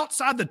was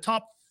outside the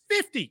top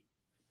 50.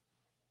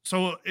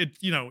 So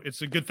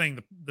it's a good thing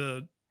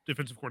the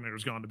defensive coordinator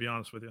is gone, to be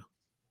honest with you.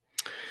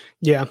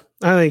 Yeah,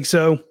 I think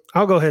so.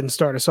 I'll go ahead and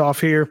start us off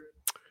here.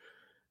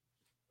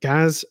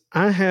 Guys,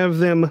 I have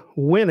them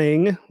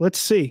winning, let's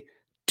see,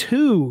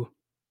 2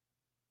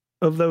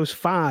 of those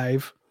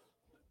 5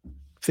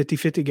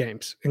 50-50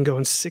 games and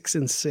going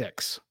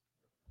 6-6.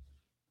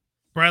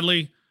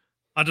 Bradley,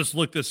 I just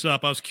looked this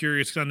up. I was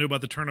curious because I knew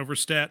about the turnover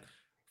stat.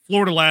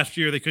 Florida last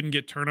year, they couldn't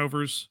get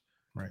turnovers.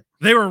 Right.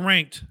 They were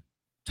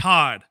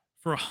tied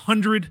for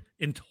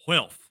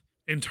 112th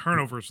in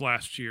turnovers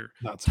last year.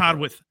 Tied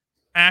with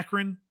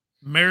Akron,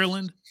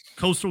 Maryland,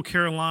 Coastal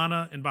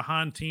Carolina, and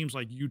behind teams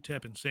like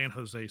UTEP and San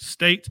Jose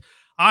State.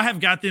 I have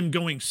got them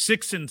going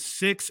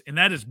 6-6, and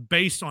that is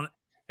based on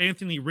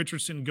Anthony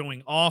Richardson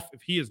going off.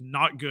 If he is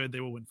not good, they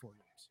will win 4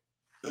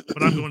 games.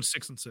 But I'm going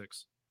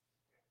 6-6.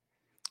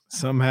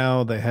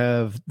 Somehow they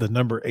have the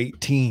number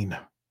 18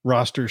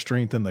 roster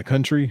strength in the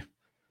country.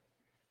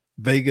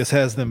 Vegas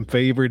has them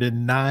favored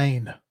in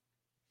 9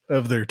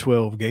 of their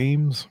 12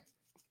 games.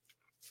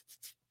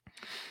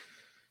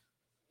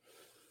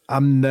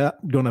 I'm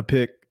not going to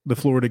pick the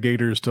Florida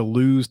Gators to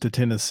lose to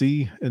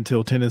Tennessee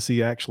until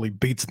Tennessee actually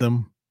beats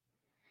them.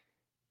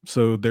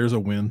 So there's a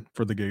win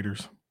for the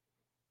Gators.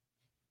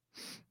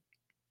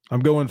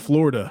 I'm going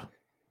Florida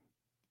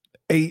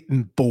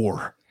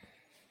 8-4.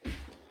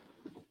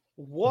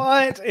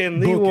 What in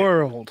the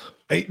world?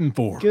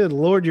 8-4. Good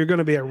Lord, you're going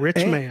to be a rich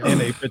man.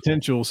 And a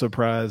potential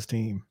surprise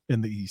team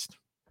in the East.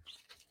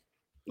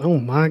 Oh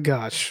my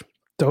gosh.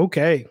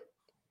 Okay.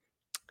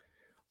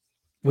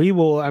 We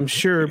will, I'm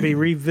sure, be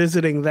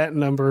revisiting that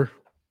number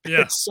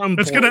at some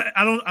point.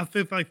 I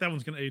feel like that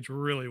one's gonna age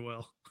really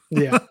well.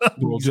 Yeah.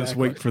 We'll just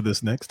wait for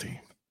this next team.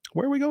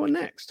 Where are we going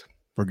next?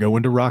 We're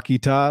going to Rocky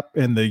Top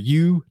and the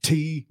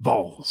UT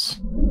Vols.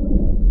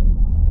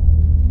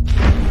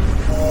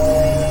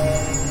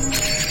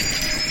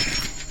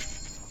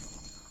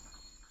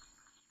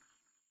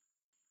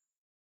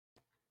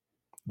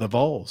 The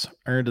Vols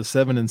earned a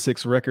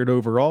 7-6 record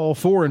overall,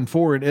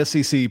 4-4 in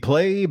SEC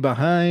play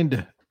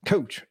behind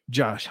Coach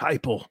Josh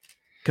Heupel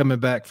coming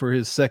back for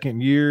his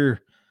second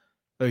year.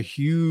 A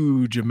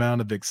huge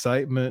amount of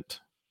excitement.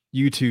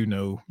 You two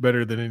know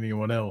better than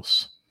anyone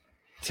else.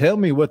 Tell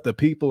me what the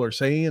people are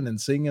saying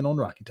and singing on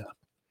Rocky Top.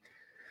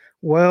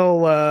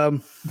 Well,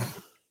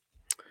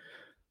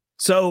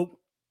 so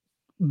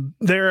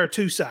there are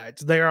two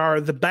sides. There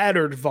are the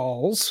battered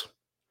Vols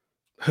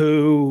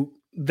who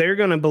they're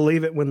going to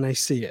believe it when they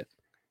see it.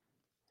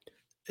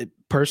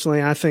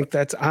 Personally, I think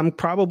I'm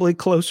probably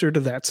closer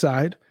to that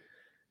side.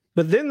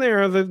 But then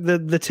there are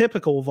the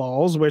typical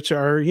Vols, which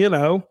are,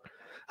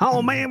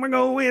 oh man, we're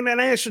going to win the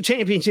national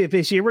championship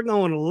this year. We're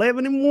going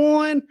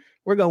 11-1.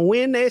 We're going to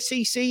win the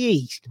SEC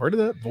East. Where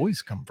did that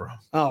voice come from?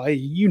 Oh, hey,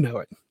 you know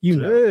it. You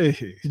know.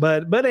 Hey.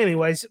 But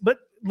anyways,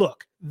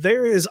 look,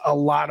 there is a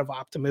lot of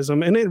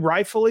optimism, and it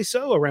rightfully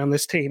so around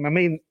this team. I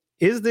mean,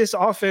 is this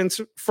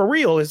offense for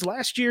real? Is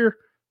last year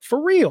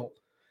for real?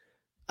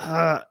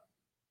 We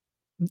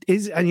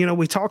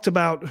talked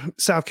about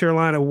South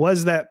Carolina.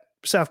 Was that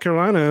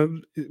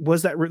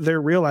their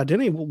real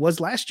identity? Was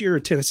last year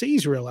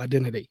Tennessee's real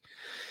identity?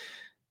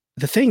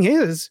 The thing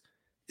is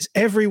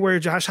everywhere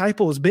Josh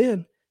Heupel has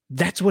been,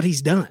 that's what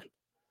he's done.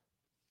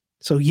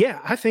 So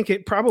yeah, I think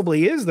it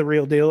probably is the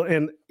real deal.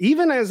 And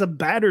even as a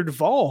battered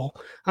Vol,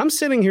 I'm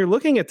sitting here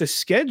looking at the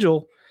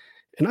schedule,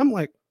 and I'm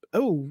like,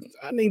 oh,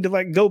 I need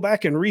to go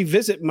back and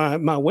revisit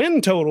my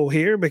win total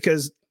here,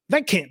 because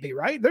that can't be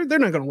right. They're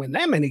not going to win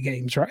that many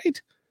games, right?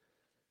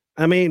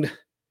 I mean,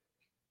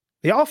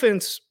 the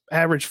offense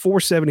averaged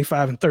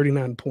 475 and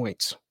 39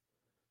 points.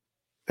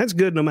 That's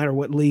good no matter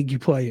what league you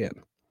play in.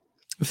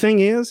 The thing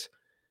is,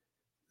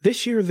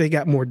 this year they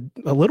got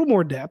a little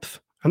more depth.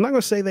 I'm not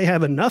going to say they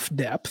have enough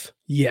depth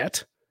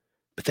yet,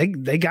 but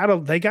they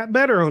got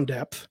better on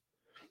depth.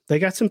 They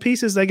got some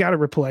pieces they got to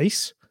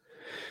replace.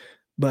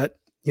 But,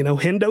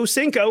 Hendo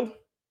Cinco,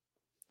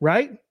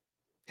 right?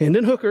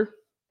 Hendon Hooker,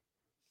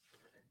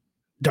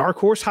 dark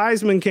horse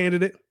Heisman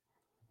candidate.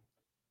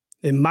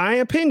 In my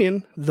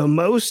opinion, the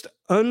most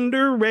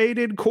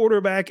underrated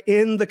quarterback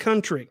in the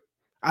country.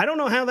 I don't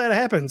know how that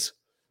happens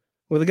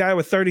with a guy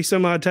with 30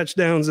 some odd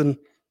touchdowns and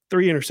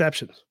 3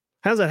 interceptions.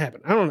 How's that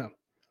happen? I don't know.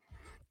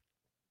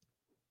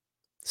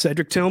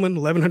 Cedric Tillman,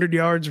 1,100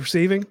 yards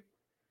receiving.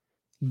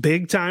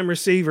 Big time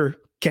receiver,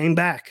 came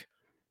back.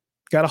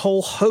 Got a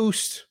whole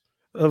host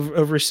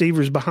of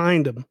receivers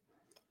behind him.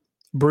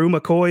 Bru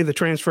McCoy, the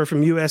transfer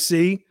from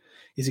USC.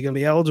 Is he going to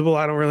be eligible?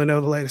 I don't really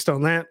know the latest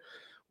on that.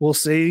 We'll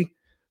see.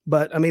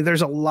 But, I mean,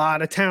 there's a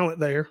lot of talent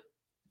there.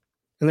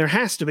 And there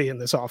has to be in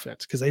this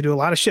offense because they do a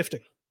lot of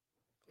shifting.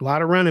 A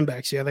lot of running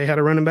backs. Yeah, they had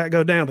a running back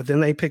go down, but then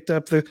they picked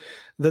up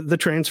the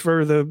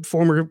transfer, the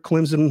former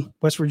Clemson,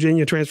 West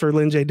Virginia transfer,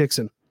 Lynn J.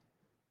 Dixon.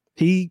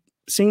 He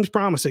seems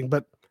promising,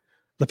 but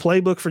the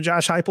playbook for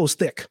Josh Heupel is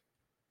thick.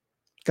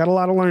 Got a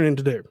lot of learning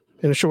to do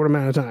in a short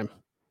amount of time.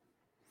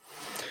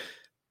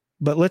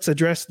 But let's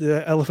address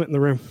the elephant in the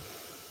room.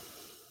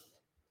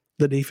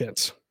 The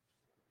defense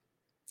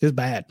is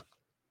bad.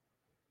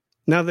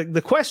 Now,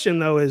 the question,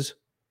 though, is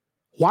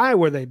why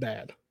were they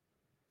bad?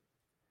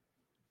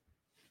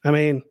 I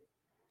mean,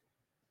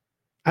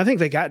 I think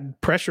they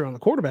got pressure on the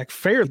quarterback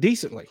fairly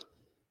decently.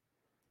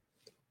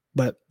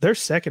 But their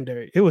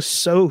secondary, it was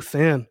so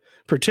thin,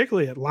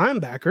 particularly at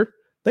linebacker.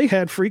 They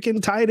had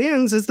freaking tight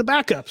ends as the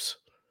backups.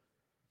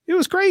 It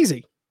was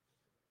crazy.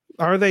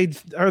 Are they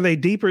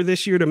deeper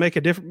this year to make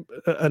a difference?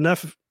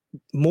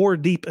 More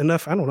deep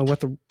enough? I don't know what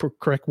the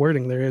correct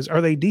wording there is.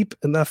 Are they deep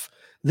enough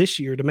this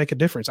year to make a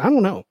difference? I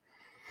don't know.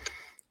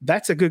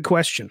 That's a good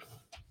question.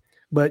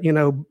 But,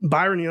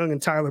 Byron Young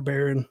and Tyler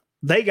Barron,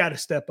 they got to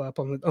step up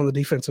on the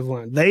defensive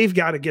line. They've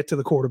got to get to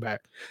the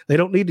quarterback. They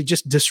don't need to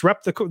just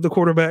disrupt the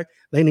quarterback.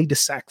 They need to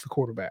sack the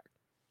quarterback.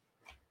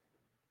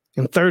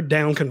 And third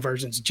down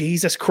conversions,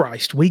 Jesus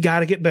Christ, we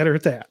got to get better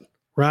at that,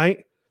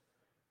 right?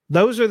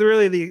 Those are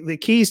really the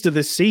keys to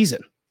this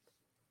season.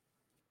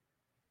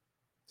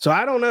 So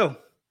I don't know.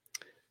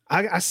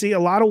 I see a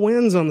lot of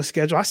wins on the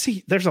schedule. I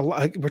see there's a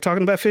lot. We're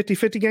talking about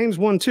 50-50 games.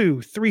 1,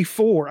 2, 3,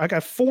 4. I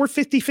got 4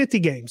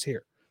 50-50 games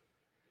here.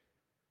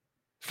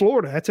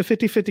 Florida, that's a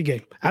 50-50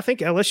 game. I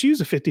think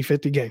LSU's a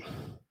 50-50 game.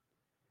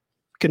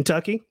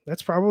 Kentucky,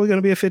 that's probably going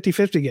to be a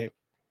 50-50 game.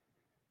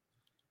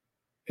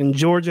 In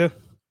Georgia,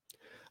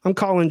 I'm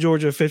calling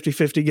Georgia a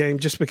 50-50 game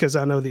just because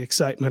I know the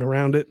excitement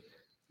around it.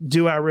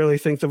 Do I really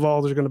think the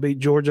Vols are going to beat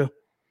Georgia?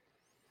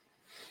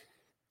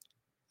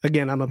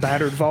 Again, I'm a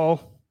battered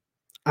Vol.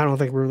 I don't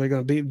think we're really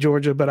going to beat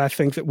Georgia, but I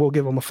think that we'll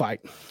give them a fight.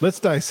 Let's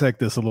dissect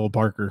this a little,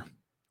 Parker,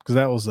 because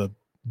that was a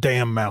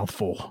damn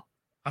mouthful.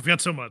 I've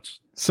got so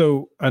much.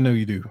 So I know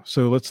you do.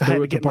 So let's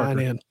throw it to Parker. Mine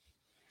in.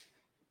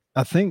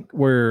 I think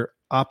where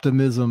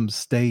optimism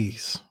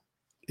stays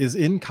is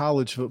in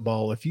college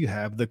football. If you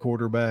have the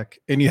quarterback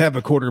and you have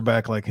a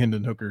quarterback like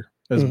Hendon Hooker,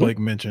 as Blake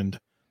mentioned,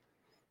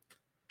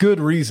 good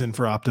reason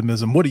for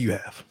optimism. What do you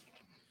have?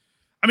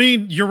 I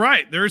mean, you're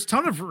right. There's a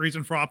ton of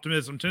reason for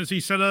optimism. Tennessee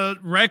set a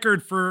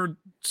record for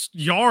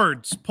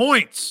yards,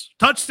 points,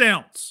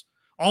 touchdowns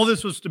All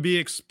this was to be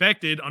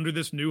expected under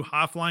this new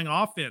high-flying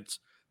offense,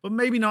 but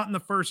maybe not in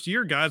the first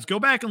year, guys. Go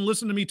back and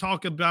listen to me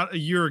talk about a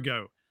year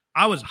ago.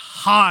 I was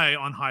high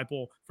on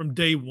Heupel from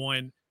day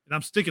one, and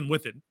I'm sticking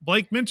with it.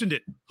 Blake mentioned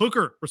it.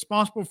 Hooker,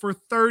 responsible for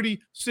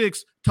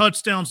 36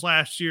 touchdowns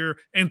last year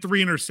and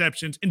 3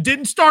 interceptions, and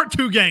didn't start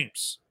 2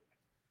 games.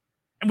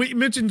 And we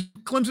mentioned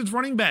Clemson's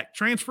running back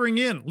transferring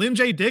in, Lynn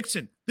J.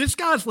 Dixon. This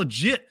guy's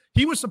legit.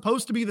 He was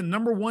supposed to be the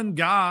number 1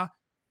 guy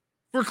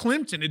for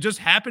Clemson. It just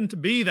happened to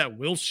be that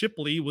Will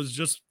Shipley was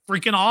just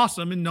freaking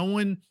awesome and no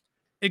one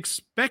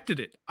expected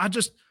it.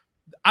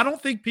 I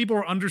don't think people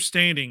are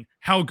understanding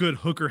how good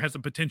Hooker has the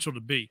potential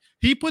to be.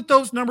 He put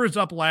those numbers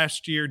up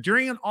last year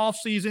during an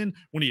offseason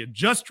when he had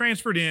just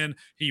transferred in.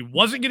 He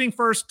wasn't getting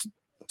first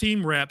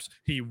team reps.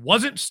 He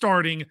wasn't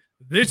starting.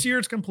 This year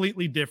it's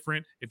completely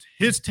different. It's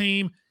his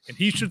team, and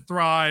he should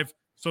thrive.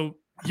 So,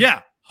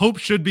 yeah, hope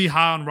should be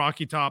high on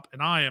Rocky Top,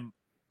 and I am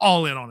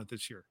all in on it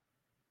this year.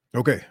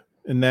 Okay,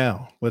 and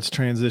now let's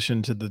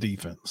transition to the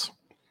defense.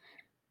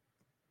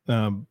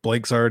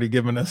 Blake's already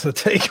given us a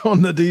take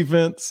on the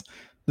defense.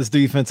 This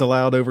defense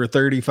allowed over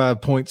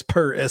 35 points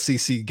per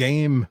SEC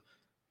game.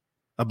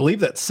 I believe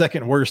that's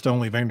second worst,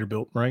 only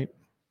Vanderbilt, right?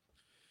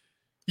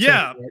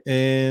 Yeah.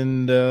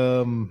 And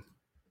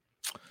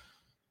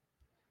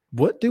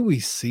what do we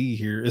see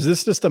here? Is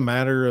this just a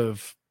matter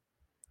of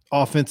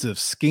offensive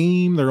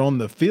scheme? They're on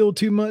the field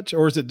too much,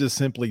 or is it just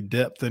simply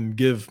depth and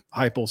give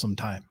Heupel some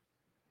time?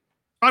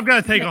 I've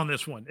got a take on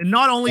this one. And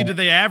not only did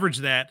they average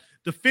that,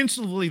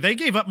 defensively, they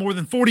gave up more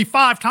than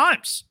 45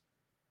 times.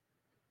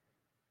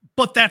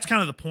 But that's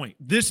kind of the point.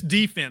 This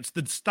defense,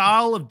 the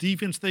style of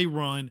defense they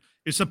run,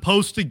 is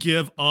supposed to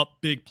give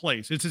up big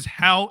plays. This is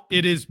how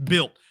it is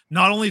built.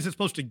 Not only is it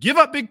supposed to give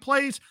up big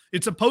plays,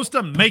 it's supposed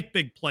to make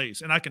big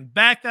plays. And I can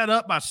back that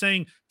up by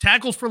saying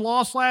tackles for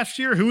loss last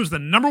year, who was the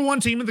number 1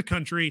 team in the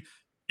country,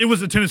 it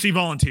was the Tennessee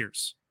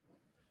Volunteers.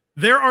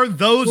 There are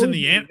those in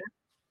the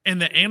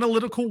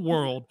analytical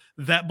world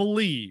that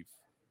believe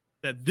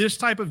that this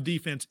type of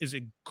defense is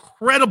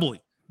incredibly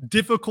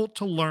difficult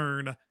to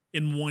learn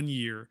in 1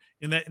 year,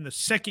 and that in the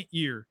second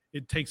year,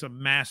 it takes a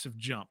massive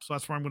jump. So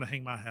that's where I'm going to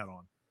hang my hat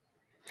on.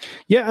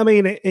 Yeah, I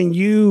mean, and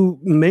you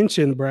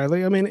mentioned,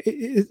 Bradley, I mean,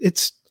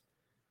 it's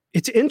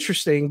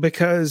interesting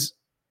because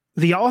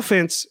the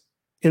offense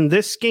in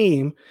this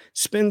scheme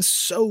spends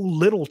so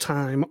little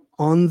time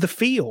on the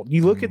field.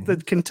 You look at the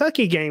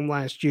Kentucky game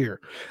last year,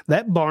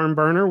 that barn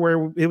burner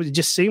where it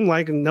just seemed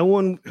like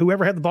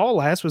whoever had the ball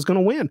last was going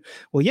to win.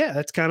 Well, yeah,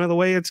 that's kind of the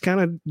way it's kind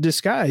of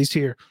disguised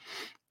here.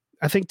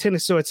 I think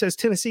Tennessee, so it says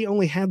Tennessee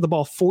only had the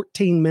ball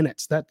 14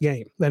 minutes that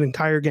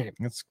entire game.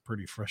 That's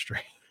pretty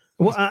frustrating.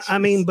 Well, I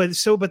mean, but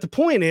the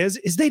point is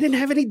they didn't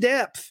have any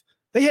depth.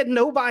 They had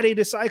nobody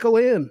to cycle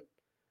in.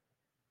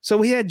 So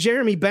we had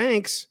Jeremy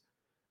Banks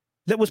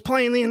that was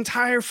playing the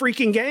entire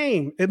freaking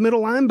game at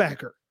middle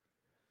linebacker.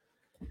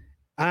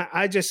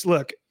 I just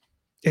look,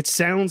 it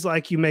sounds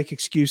like you make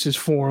excuses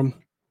for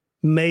them.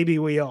 Maybe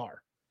we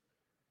are.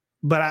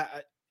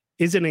 But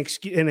is it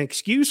an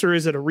excuse or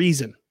is it a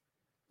reason?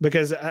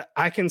 Because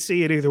I can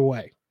see it either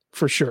way,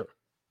 for sure.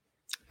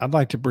 I'd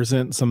like to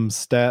present some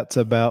stats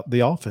about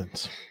the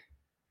offense.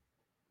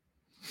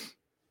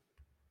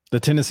 The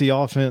Tennessee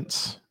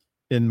offense,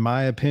 in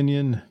my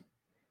opinion,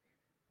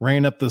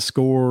 ran up the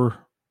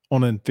score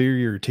on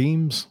inferior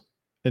teams.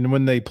 And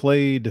when they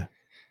played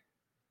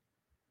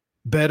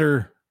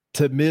better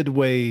to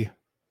midway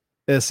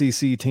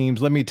SEC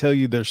teams, let me tell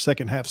you their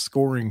second half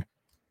scoring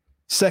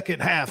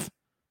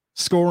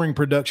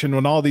production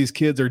when all these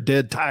kids are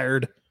dead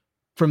tired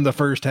from the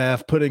first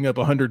half, putting up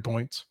 100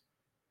 points.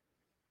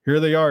 Here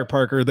they are,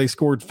 Parker. They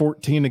scored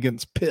 14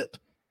 against Pitt.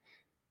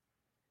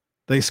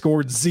 They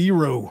scored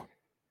 0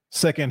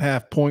 second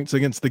half points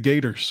against the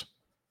Gators.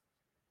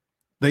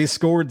 They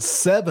scored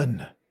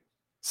 7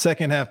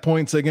 second half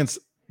points against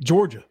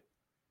Georgia,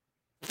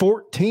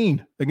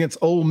 14 against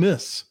Ole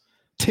Miss,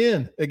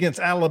 10 against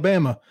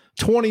Alabama,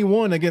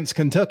 21 against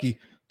Kentucky,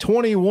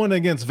 21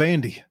 against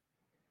Vandy.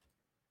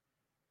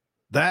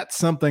 That's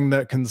something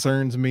that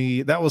concerns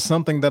me. That was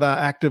something that I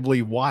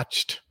actively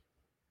watched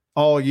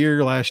all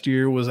year last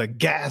year, was a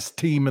gas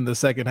team in the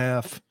second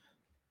half.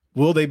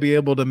 Will they be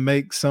able to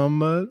make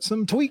some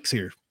tweaks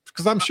here?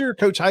 Because I'm sure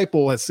Coach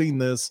Heupel has seen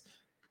this.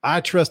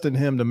 I trust in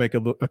him to make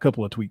a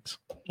couple of tweaks.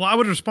 Well, I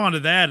would respond to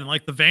that. And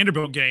like the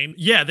Vanderbilt game,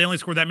 yeah, they only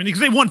scored that many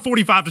because they won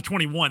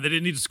 45-21. They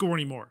didn't need to score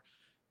anymore.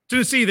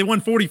 Tennessee, they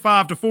won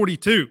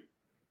 45-42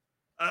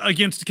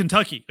 against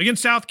Kentucky.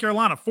 Against South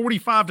Carolina,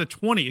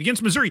 45-20.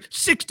 Against Missouri,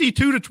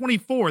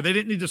 62-24. They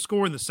didn't need to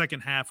score in the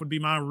second half would be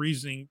my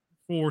reasoning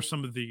for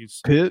some of these.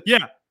 Pitt,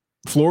 yeah,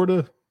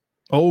 Florida,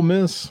 Ole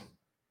Miss,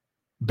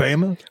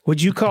 Bama.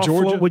 Would you call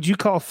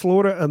Georgia?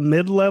 Florida a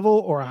mid-level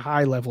or a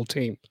high-level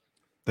team?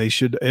 They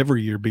should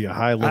every year be a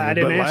high level. I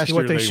didn't ask you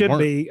what they should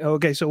be.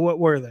 Okay, so what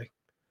were they?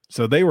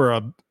 So they were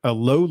a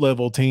low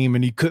level team,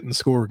 and you couldn't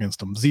score against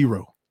them.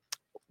 0.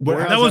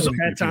 That was a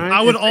bad time.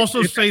 I would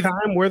also say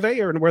time were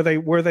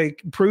they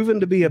proven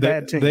to be a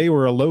bad team? They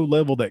were a low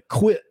level that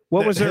quit.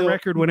 What was their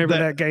record whenever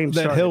that game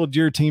started? That held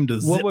your team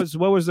to zip.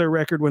 What was their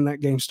record when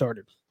that game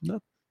started?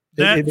 Nothing.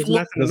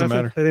 Doesn't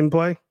matter. They didn't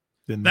play.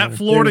 That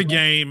Florida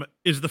game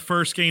is the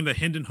first game that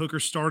Hendon Hooker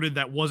started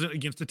that wasn't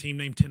against a team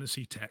named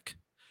Tennessee Tech.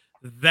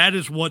 That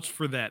is what's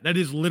for that. That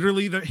is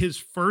literally his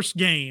first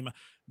game,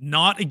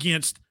 not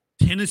against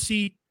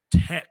Tennessee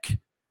Tech.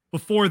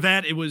 Before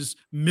that, it was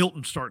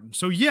Milton starting.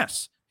 So,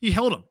 yes, he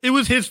held him. It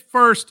was his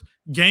first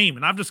game.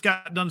 And I've just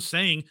got done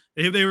saying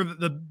they were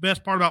the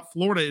best part about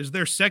Florida is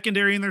their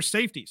secondary and their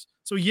safeties.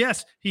 So,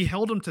 yes, he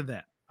held him to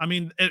that. I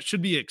mean, it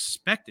should be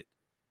expected.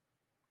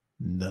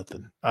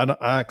 Nothing.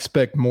 I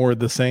expect more of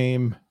the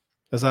same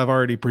as I've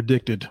already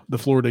predicted the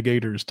Florida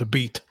Gators to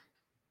beat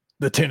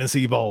the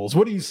Tennessee Vols.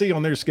 What do you see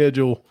on their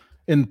schedule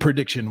in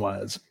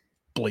prediction-wise,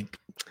 Blake?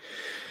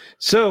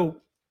 So,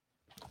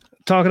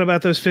 talking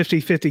about those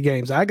 50-50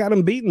 games, I got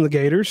them beating the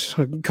Gators.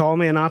 Call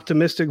me an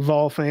optimistic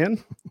Vol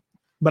fan,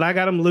 but I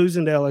got them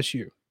losing to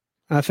LSU.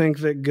 I think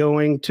that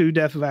going to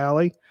Death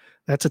Valley,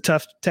 that's a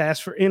tough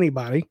task for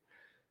anybody.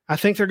 I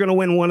think they're going to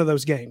win one of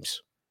those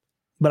games.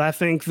 But I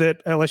think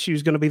that LSU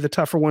is going to be the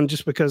tougher one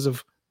just because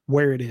of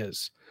where it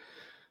is.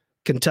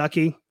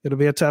 Kentucky, it'll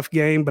be a tough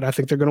game, but I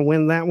think they're going to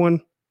win that one.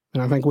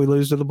 And I think we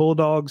lose to the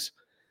Bulldogs.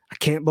 I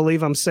can't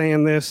believe I'm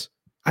saying this.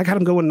 I got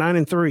them going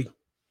 9-3.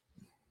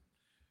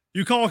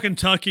 You call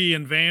Kentucky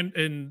and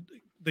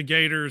the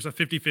Gators a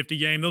 50-50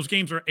 game. Those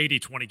games are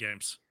 80-20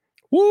 games.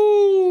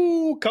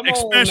 Woo! Come on.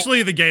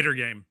 Especially the Gator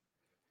game.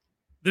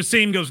 This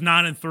team goes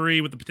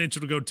 9-3 with the potential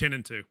to go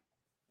 10-2.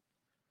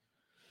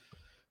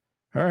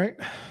 All right.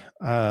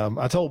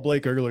 I told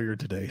Blake earlier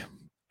today.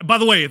 By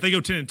the way, if they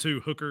go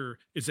 10-2, Hooker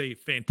is a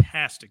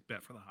fantastic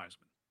bet for the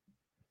Heisman.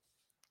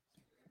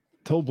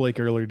 Told Blake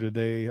earlier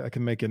today I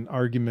can make an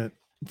argument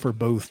for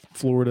both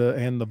Florida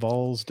and the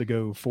Vols to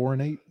go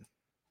 4-8.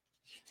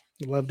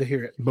 Love to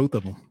hear it. Both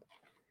of them.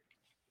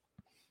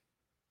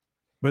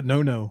 But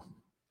no,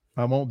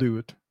 I won't do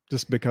it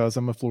just because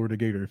I'm a Florida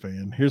Gator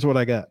fan. Here's what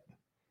I got.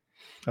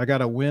 I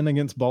got a win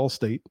against Ball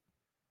State.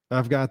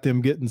 I've got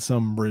them getting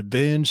some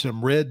revenge,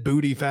 some red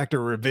booty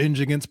factor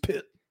revenge against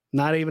Pitt.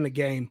 Not even a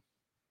game.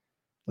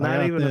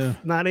 Not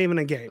even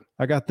a game.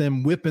 I got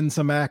them whipping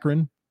some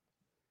Akron.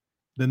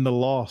 Then the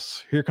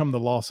loss. Here come the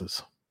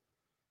losses.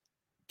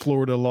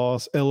 Florida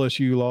loss,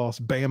 LSU loss,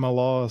 Bama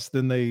loss.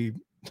 Then they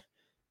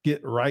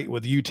get right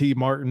with UT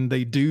Martin.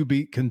 They do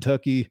beat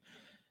Kentucky.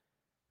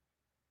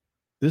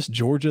 This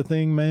Georgia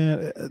thing,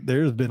 man,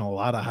 there's been a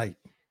lot of hype.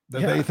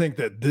 They think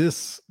that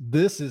this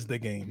is the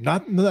game.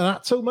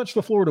 Not so much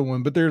the Florida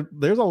one, but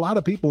there's a lot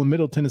of people in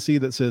Middle Tennessee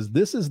that says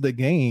this is the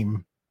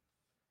game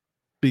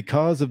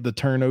because of the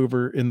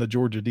turnover in the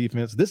Georgia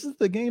defense. This is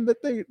the game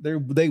that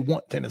they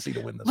want Tennessee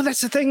to win this. Well, that's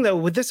the thing though.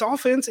 With this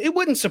offense, it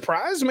wouldn't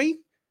surprise me.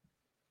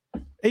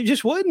 It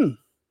just wouldn't.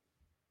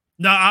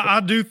 No, I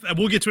do.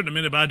 We'll get to it in a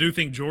minute, but I do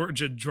think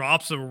Georgia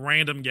drops a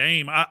random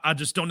game. I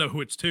just don't know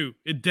who it's to.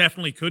 It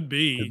definitely could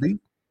be. Could be.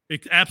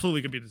 It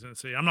absolutely could be to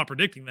Tennessee. I'm not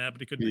predicting that,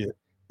 but it could be.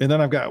 And then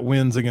I've got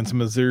wins against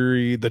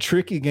Missouri, the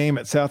tricky game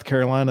at South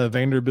Carolina,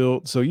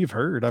 Vanderbilt. So you've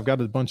heard I've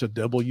got a bunch of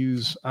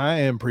W's. I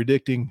am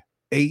predicting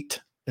 8-4.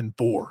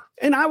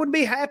 And I would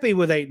be happy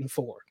with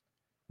 8-4.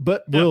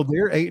 But will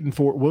they're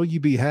 8-4? Will you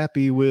be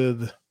happy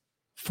with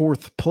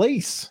 4th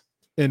place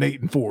in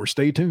 8-4?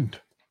 Stay tuned.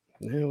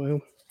 Yeah,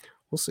 well,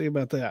 we'll see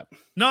about that.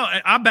 No,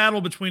 I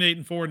battle between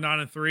 8-4 and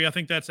 9-3. I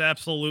think that's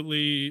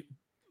absolutely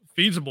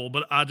feasible,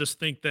 but I just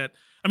think that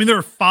there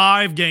are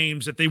 5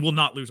 games that they will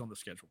not lose on the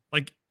schedule.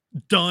 Like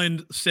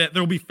done, set.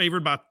 They'll be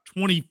favored by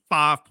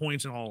 25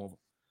 points in all of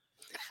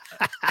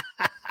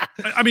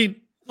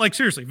them.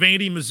 Seriously,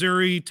 Vandy,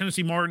 Missouri,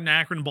 Tennessee Martin,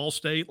 Akron, Ball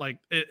State,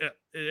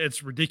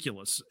 it's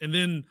ridiculous. And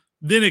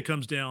then it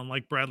comes down,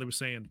 like Bradley was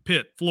saying,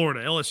 Pitt,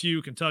 Florida,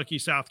 LSU, Kentucky,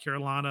 South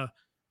Carolina,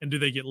 and do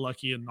they get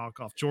lucky and knock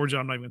off Georgia?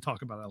 I'm not even going to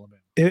talk about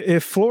Alabama.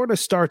 If Florida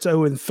starts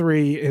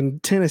 0-3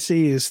 and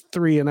Tennessee is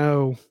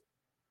 3-0,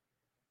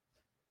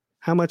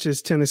 how much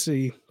is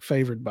Tennessee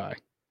favored by?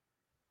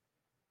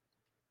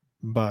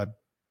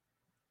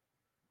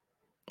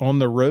 On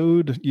the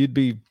road, you'd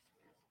be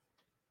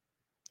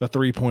a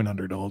 3-point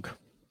underdog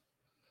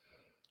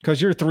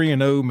because your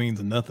 3-0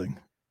 means nothing.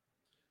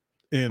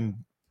 And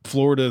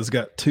Florida's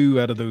got 2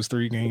 out of those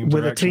 3 games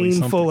with a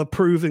team full of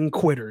proven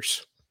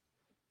quitters.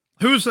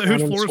 Who's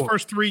Florida's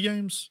first 3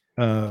 games?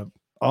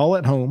 All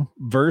at home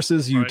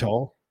versus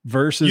Utah,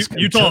 versus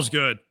Utah's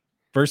good,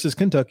 versus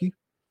Kentucky,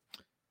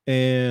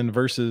 and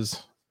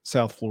versus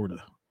South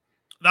Florida.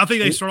 I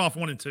think they start off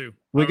 1-2.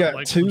 We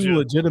got 2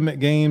 legitimate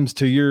games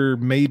to your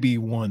maybe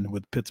 1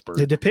 with Pittsburgh.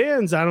 It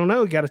depends. I don't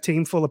know. Got a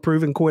team full of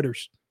proven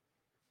quitters.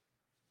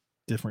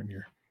 Different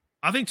year.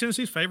 I think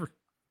Tennessee's favored.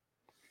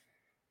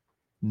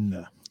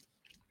 No.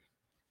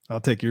 I'll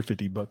take your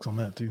 $50 on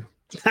that too.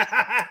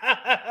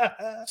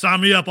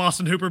 Sign me up,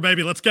 Austin Hooper,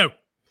 baby. Let's go.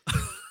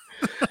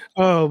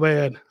 Oh,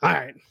 man. All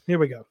right. Here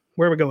we go.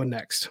 Where are we going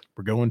next?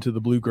 We're going to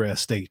the Bluegrass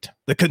State,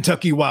 the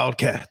Kentucky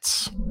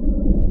Wildcats.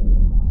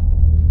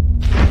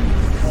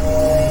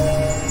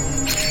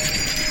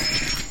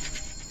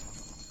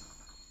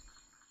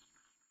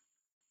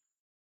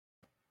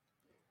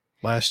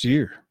 Last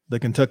year, the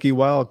Kentucky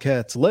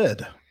Wildcats,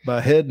 led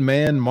by head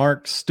man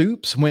Mark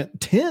Stoops, went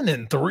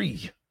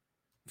 10-3,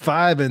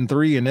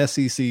 5-3 in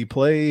SEC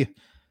play.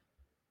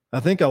 I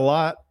think a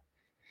lot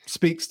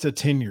speaks to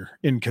tenure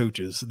in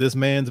coaches. This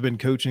man's been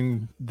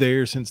coaching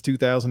there since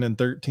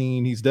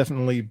 2013. He's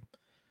definitely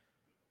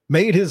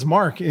made his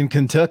mark in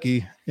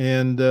Kentucky.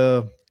 And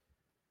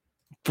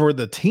for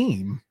the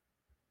team,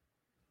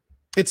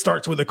 it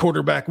starts with a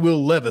quarterback,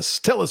 Will Levis.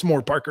 Tell us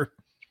more, Parker.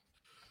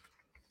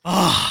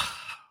 Oh,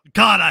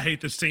 God, I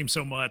hate this team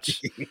so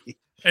much.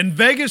 And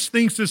Vegas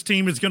thinks this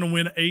team is going to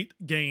win 8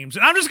 games.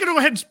 And I'm just going to go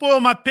ahead and spoil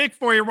my pick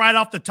for you right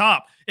off the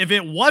top. If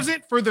it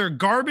wasn't for their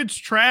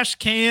garbage trash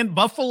can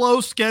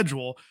Buffalo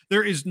schedule,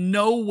 there is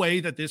no way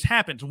that this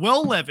happens.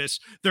 Will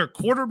Levis, their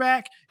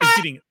quarterback, is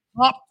getting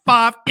top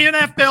 5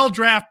 NFL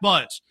draft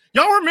buzz.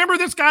 Y'all remember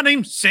this guy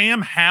named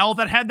Sam Howell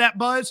that had that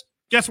buzz?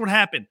 Guess what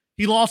happened?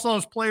 He lost all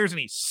his players and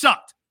he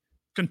sucked.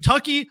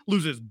 Kentucky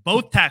loses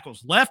both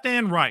tackles, left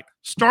and right.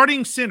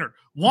 Starting center,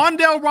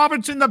 Wan'Dale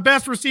Robinson, the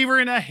best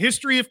receiver in the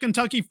history of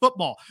Kentucky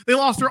football. They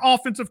lost their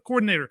offensive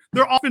coordinator,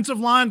 their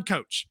offensive line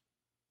coach.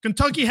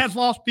 Kentucky has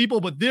lost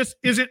people, but this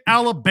isn't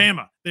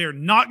Alabama. They are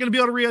not going to be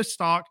able to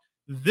restock.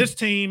 This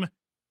team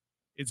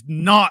is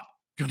not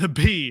going to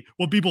be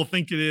what people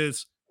think it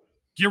is.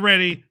 Get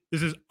ready.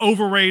 This is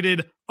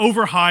overrated,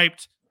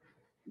 overhyped.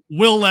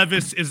 Will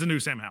Levis is the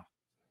new Sam Howell.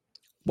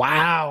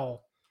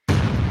 Wow.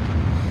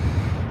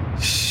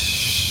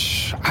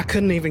 I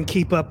couldn't even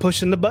keep up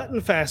pushing the button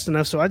fast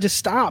enough, so I just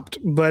stopped.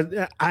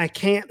 But I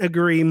can't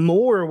agree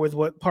more with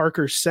what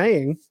Parker's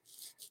saying.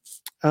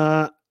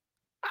 I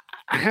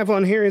have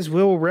on here is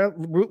Will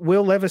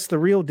Levis the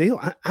real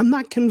deal. I'm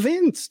not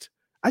convinced.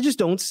 I just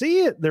don't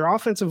see it. Their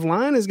offensive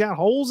line has got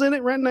holes in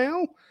it right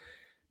now.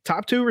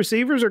 Top 2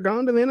 receivers are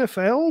gone to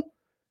the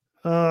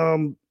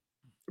NFL.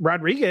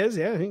 Rodriguez,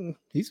 yeah,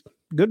 he's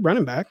a good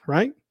running back,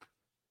 right?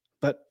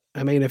 But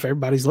I mean, if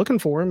everybody's looking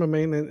for him, I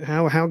mean,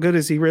 how good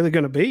is he really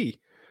going to be?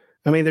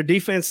 I mean, their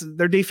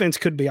defense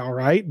could be all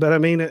right, but I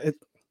mean,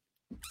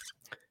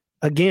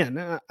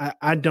 again,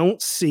 I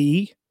don't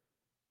see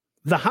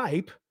the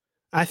hype.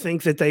 I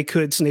think that they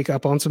could sneak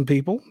up on some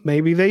people.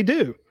 Maybe they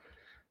do.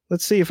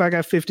 Let's see if I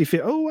got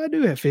 50-50. Oh, I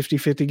do have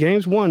 50-50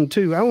 games. 1,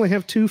 2. I only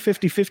have 2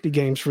 50-50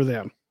 games for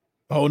them.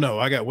 Oh, no,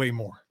 I got way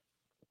more.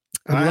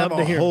 I'd I love have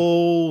to a hear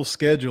whole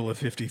schedule of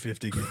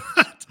 50-50 games.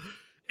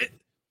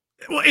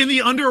 Well, in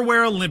the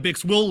underwear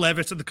Olympics, Will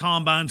Levis at the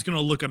combine is going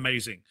to look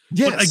amazing.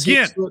 Yes, but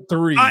again,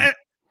 6'3",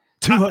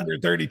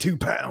 232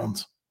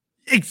 pounds.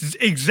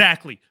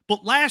 Exactly.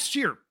 But last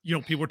year,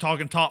 people were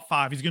talking top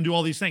 5. He's going to do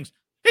all these things.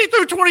 He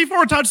threw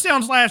 24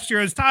 touchdowns last year.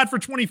 He's tied for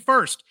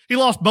 21st. He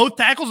lost both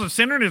tackles, a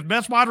center, and his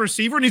best wide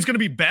receiver, and he's going to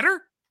be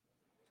better?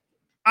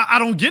 I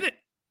don't get it.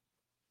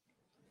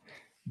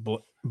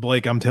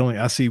 Blake, I'm telling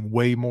you, I see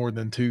way more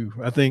than 2.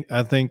 I think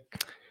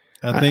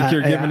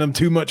you're giving them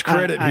too much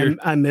credit here.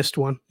 I missed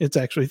one. It's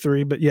actually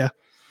 3, but yeah.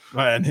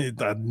 I don't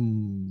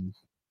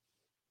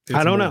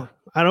know.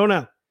 I don't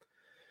know.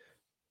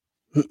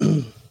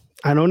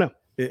 I don't know.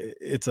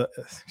 It's a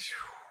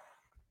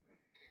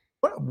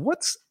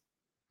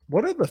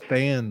what are the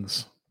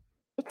fans?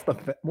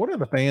 What are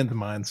the fans'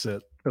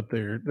 mindset up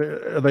there?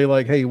 Are they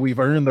like, hey, we've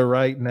earned the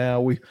right now?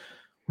 We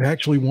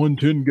actually won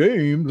 10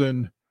 games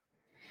and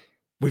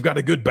we've got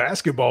a good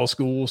basketball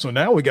school, so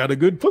now we got a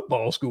good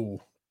football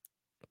school.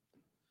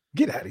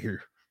 Get out of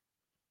here.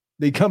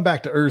 They come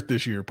back to earth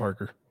this year,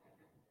 Parker.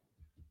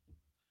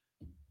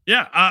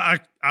 Yeah,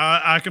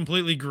 I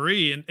completely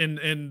agree.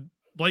 And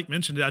Blake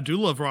mentioned it. I do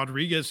love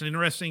Rodriguez. An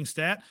interesting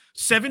stat.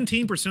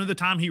 17% of the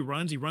time he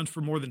runs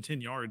for more than 10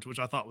 yards, which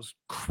I thought was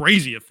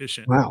crazy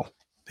efficient. Wow.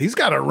 He's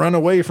got to run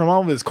away from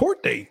all of his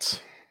court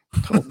dates.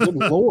 Oh, good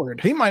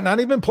Lord. He might not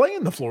even play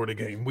in the Florida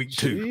game week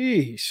 2.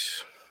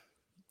 Jeez.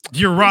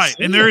 You're right.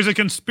 And there is a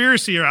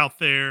conspiracy out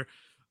there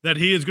that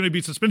he is going to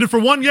be suspended for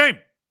 1 game.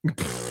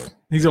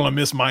 He's going to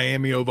miss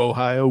Miami of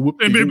Ohio.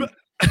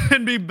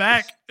 And be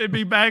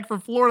back for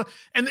Florida.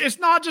 And it's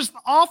not just the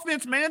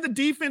offense, man. The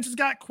defense has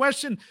got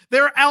questioned.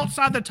 They're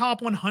outside the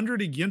top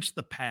 100 against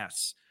the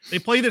pass. They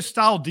play this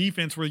style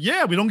defense where,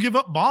 we don't give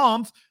up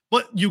bombs,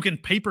 but you can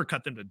paper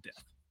cut them to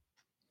death.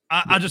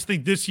 I just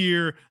think this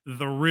year,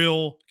 the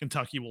real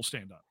Kentucky will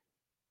stand up.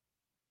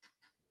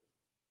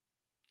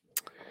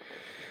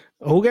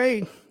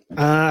 Okay.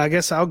 I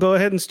guess I'll go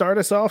ahead and start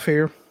us off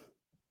here.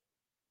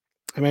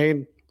 I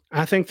mean,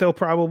 I think they'll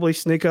probably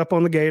sneak up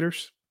on the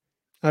Gators.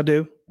 I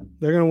do.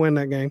 They're going to win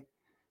that game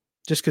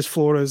just because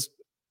Florida's,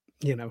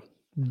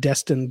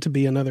 destined to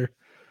be another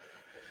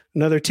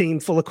team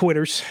full of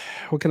quitters.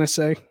 What can I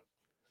say?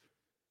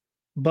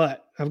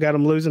 But I've got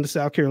them losing to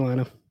South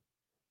Carolina,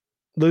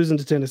 losing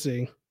to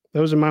Tennessee.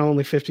 Those are my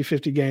only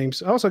 50-50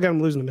 games. I also got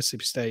them losing to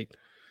Mississippi State.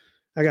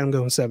 I got them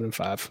going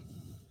 7-5.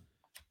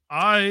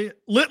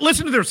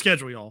 Listen to their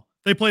schedule, y'all.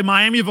 They play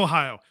Miami of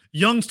Ohio,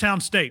 Youngstown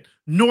State,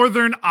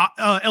 Northern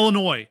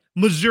Illinois,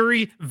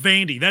 Missouri,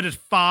 Vandy. That is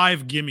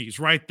 5 gimmies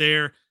right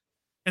there.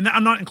 And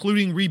I'm not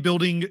including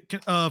rebuilding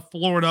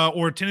Florida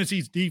or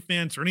Tennessee's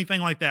defense or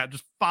anything like that.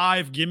 Just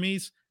 5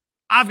 gimmies.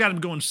 I've got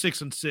them going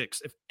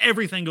 6-6. If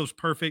everything goes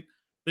perfect,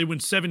 they win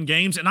 7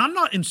 games, and I'm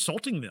not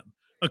insulting them.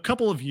 A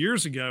couple of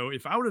years ago,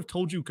 if I would have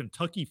told you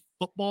Kentucky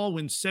football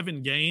wins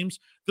 7 games,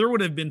 there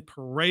would have been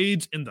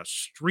parades in the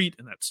street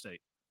in that state.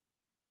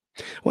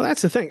 Well,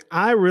 that's the thing.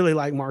 I really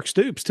like Mark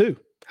Stoops too.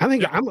 I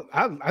think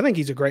I think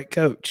he's a great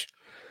coach.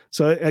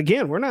 So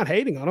again, we're not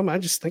hating on him. I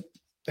just think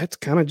that's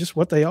kind of just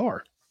what they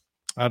are.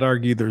 I'd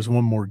argue there's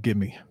one more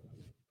gimme.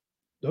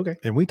 Okay.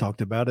 And we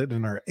talked about it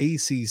in our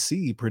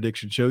ACC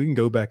prediction show. You can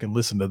go back and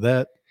listen to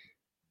that.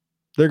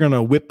 They're going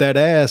to whip that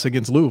ass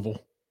against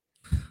Louisville.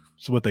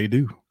 That's what they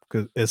do.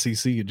 Because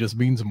SEC, it just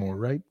means more,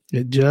 right?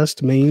 It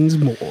just means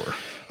more.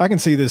 I can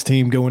see this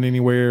team going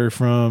anywhere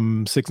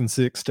from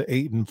 6-6 to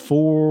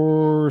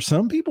 8-4.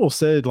 Some people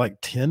said like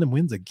 10 and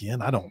wins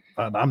again.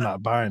 I'm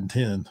not buying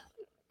 10.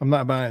 I'm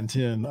not buying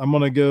 10. I'm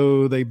going to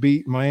go. They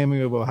beat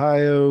Miami of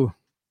Ohio.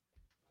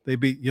 They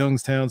beat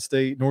Youngstown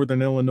State,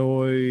 Northern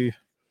Illinois.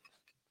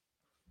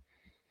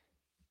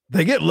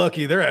 They get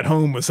lucky. They're at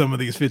home with some of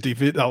these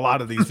 50-50, a lot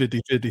of these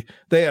 50-50.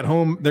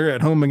 They're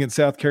at home against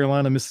South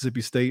Carolina, Mississippi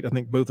State. I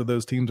think both of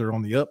those teams are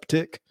on the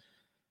uptick.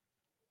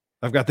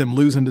 I've got them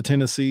losing to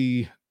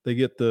Tennessee. They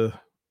get the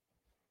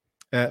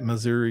at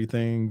Missouri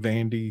thing,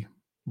 Vandy,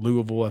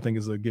 Louisville, I think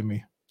is a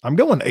gimme. I'm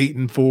going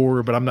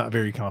 8-4, but I'm not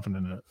very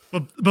confident in it.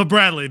 But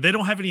Bradley, they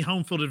don't have any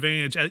home field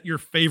advantage at your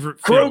favorite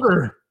field.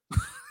 Kroger.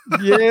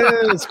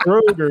 Yes,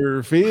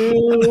 Kroger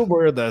field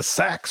where the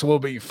sacks will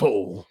be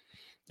full.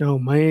 Oh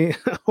man,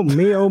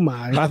 oh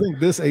my! I think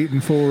this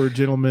 8-4,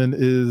 gentlemen,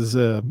 is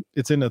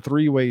it's in a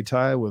 3-way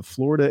tie with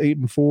Florida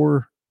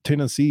 8-4,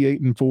 Tennessee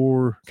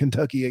 8-4,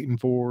 Kentucky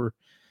 8-4.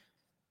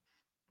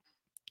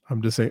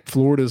 I'm just saying,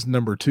 Florida's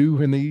number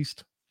 2 in the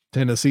East,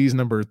 Tennessee's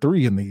number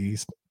 3 in the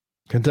East,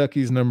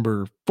 Kentucky's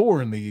number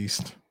 4 in the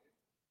East,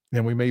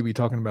 and we may be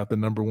talking about the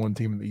number 1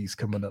 team in the East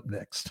coming up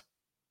next,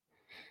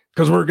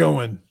 because we're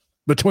going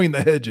between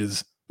the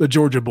hedges, the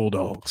Georgia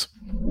Bulldogs.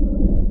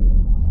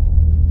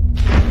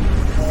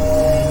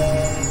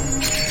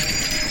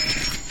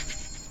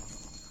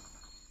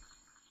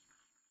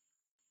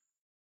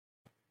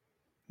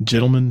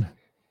 Gentlemen,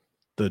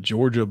 the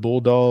Georgia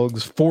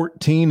Bulldogs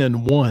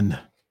 14-1,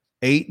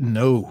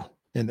 8-0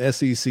 in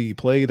SEC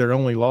play. Their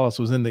only loss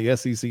was in the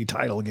SEC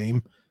title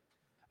game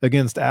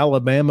against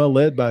Alabama,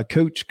 led by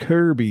Coach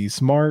Kirby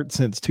Smart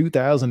since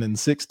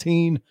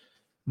 2016.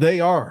 They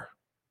are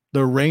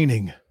the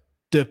reigning,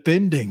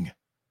 defending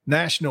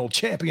national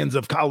champions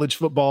of college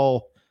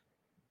football.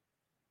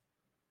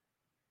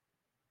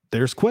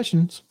 There's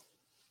questions.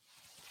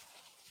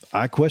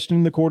 I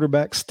question the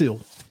quarterback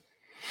still.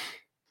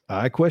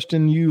 I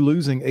question you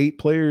losing 8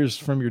 players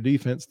from your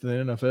defense to the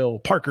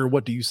NFL. Parker,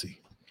 what do you see?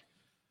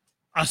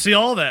 I see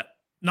all that.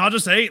 Not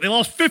just 8. They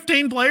lost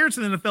 15 players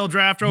in the NFL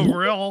draft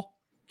overall,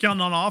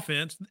 counting on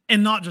offense.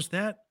 And not just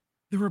that,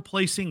 they're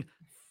replacing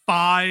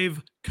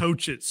 5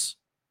 coaches.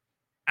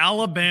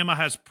 Alabama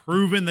has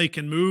proven they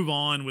can move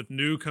on with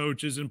new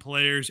coaches and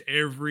players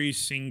every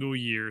single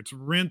year. It's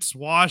rinse,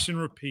 wash, and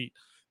repeat.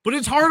 But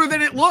it's harder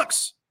than it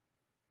looks.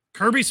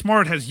 Kirby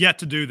Smart has yet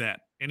to do that,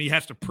 and he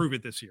has to prove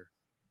it this year.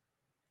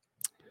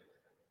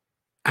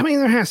 I mean,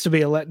 there has to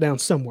be a letdown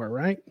somewhere,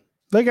 right?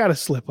 They got to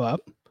slip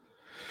up.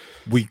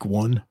 Week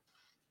 1.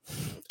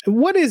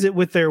 What is it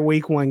with their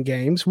week 1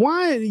 games?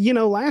 Why,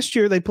 last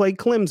year they played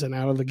Clemson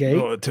out of the gate.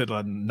 Oh, to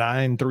a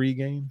 9-3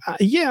 game?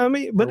 Yeah, I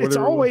mean, but it's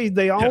always,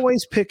 they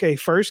always pick a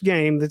first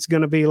game that's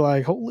going to be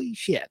like, holy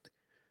shit,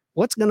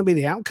 what's going to be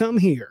the outcome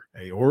here?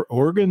 Hey,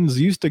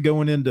 Oregon's used to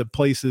going into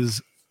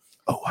places,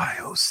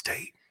 Ohio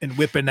State, and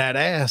whipping that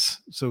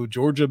ass. So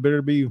Georgia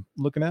better be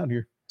looking out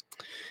here.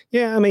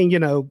 Yeah, I mean,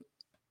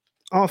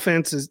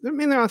 offense is,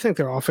 I think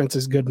their offense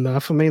is good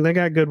enough. I mean, they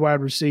got good wide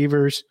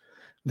receivers,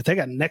 but they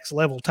got next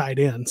level tight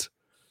ends.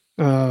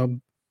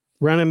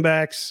 Running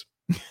backs.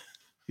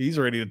 He's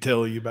ready to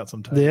tell you about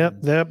some tight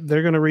ends. Yep.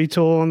 They're going to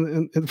retool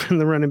in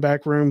the running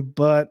back room.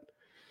 But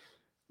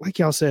like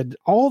y'all said,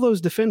 all those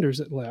defenders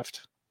that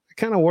left, it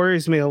kind of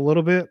worries me a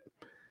little bit.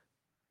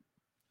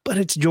 But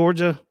it's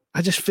Georgia.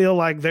 I just feel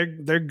like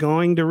they're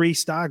going to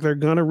restock. They're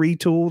going to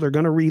retool. They're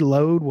going to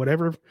reload,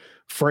 whatever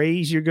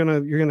phrase you're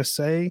gonna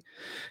say.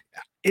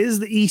 Is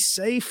the East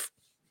safe?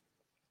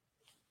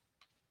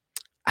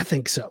 I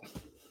think so.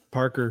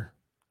 Parker,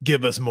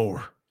 give us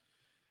more.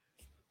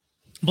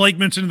 Blake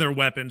mentioned their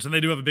weapons, and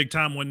they do have a big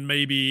time one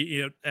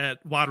maybe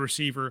at wide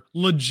receiver.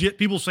 Legit,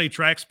 people say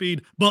track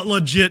speed, but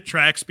legit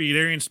track speed.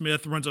 Arian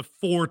Smith runs a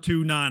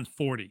 4.29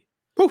 40.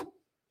 Whew.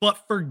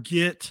 But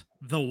forget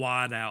the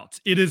wideouts.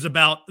 It is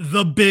about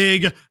the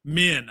big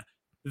men.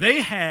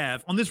 They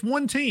have, on this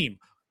one team,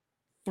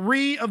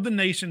 3 of the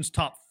nation's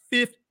top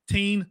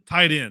 15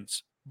 tight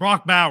ends.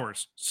 Brock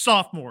Bowers,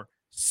 sophomore,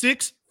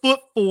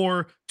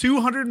 6'4",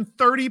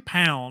 230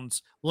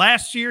 pounds.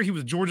 Last year, he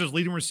was Georgia's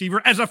leading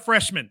receiver as a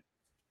freshman.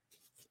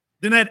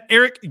 Then had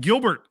Eric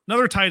Gilbert,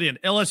 another tight end,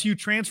 LSU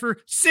transfer,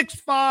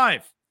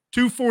 6'5",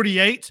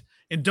 248.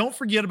 And don't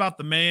forget about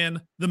the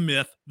man, the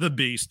myth, the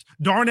beast,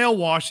 Darnell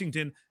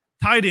Washington,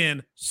 tight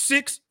end,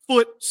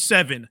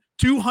 6'7",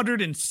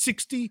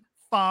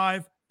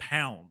 265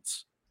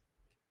 pounds.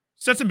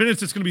 Stetson Bennett's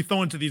just going to be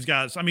throwing to these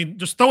guys. I mean,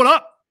 just throw it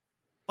up.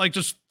 Like,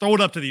 just throw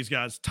it up to these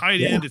guys. Tight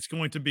end, it's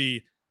going to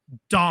be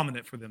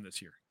dominant for them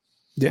this year.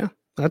 Yeah,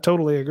 I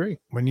totally agree.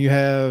 When you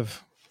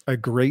have a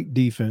great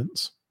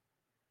defense,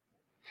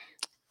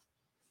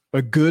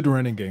 a good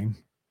running game,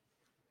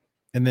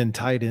 and then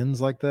tight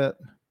ends like that,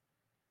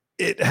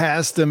 it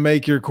has to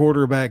make your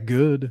quarterback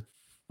good.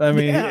 I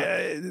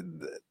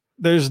mean,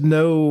 there's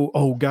no,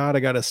 oh God, I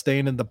got to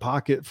stand in the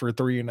pocket for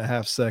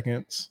 3.5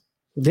 seconds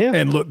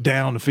and look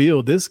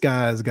downfield. This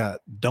guy's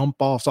got dump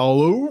offs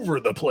all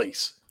over the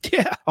place.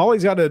 Yeah. All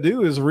he's got to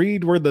do is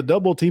read where the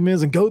double team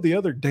is and go the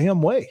other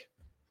damn way.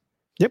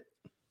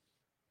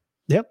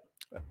 Yep.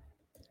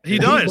 He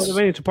does.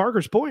 I mean, to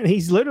Parker's point,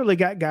 he's literally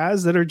got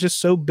guys that are just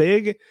so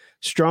big,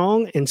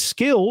 strong, and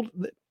skilled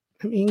that,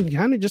 I mean,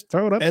 kind of just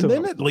throw it up. And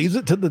then it leaves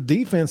it to the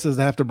defenses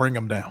to have to bring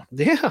them down.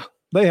 Yeah.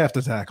 They have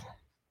to tackle.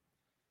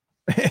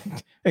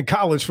 And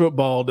college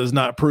football does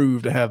not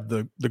prove to have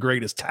the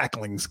greatest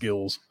tackling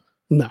skills.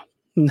 No,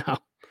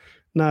 not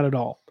at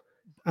all.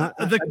 I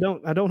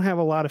don't have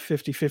a lot of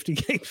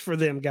 50-50 games for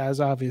them guys,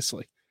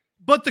 obviously.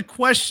 But the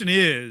question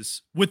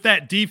is, with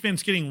that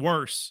defense getting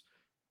worse,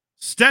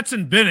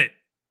 Stetson Bennett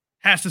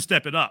has to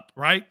step it up,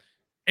 right?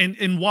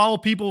 And while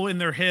people in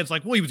their heads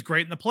like, well, he was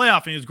great in the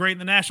playoff and he was great in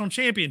the national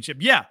championship.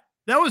 Yeah,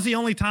 that was the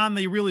only time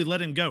they really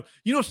let him go.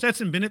 You know,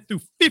 Stetson Bennett threw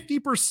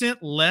 50%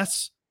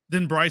 less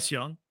than Bryce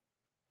Young.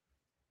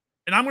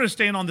 And I'm going to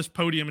stand on this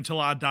podium until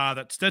I die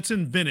that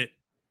Stetson Bennett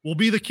will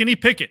be the Kenny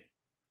Pickett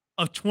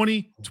of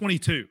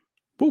 2022.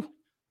 Woo.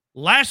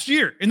 Last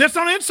year, and that's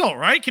not an insult,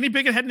 right? Kenny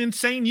Pickett had an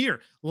insane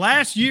year.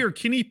 Last year,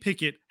 Kenny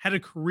Pickett had a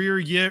career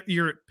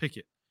year at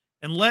Pickett.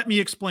 And let me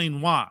explain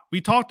why.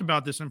 We talked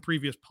about this in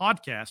previous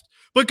podcasts.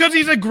 Because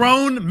he's a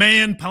grown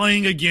man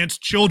playing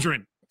against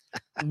children.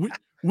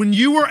 When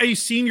you were a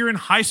senior in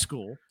high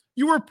school,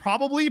 you were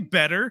probably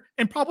better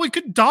and probably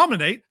could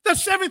dominate the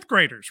 7th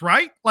graders,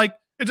 right? Like,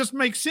 it just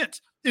makes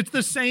sense. It's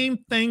the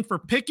same thing for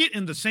Pickett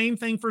and the same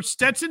thing for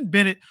Stetson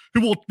Bennett,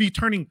 who will be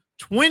turning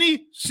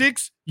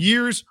 26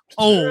 years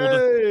old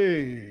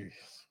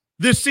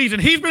this season.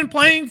 He's been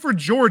playing for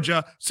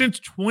Georgia since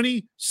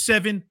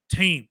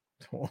 2017.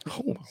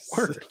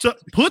 To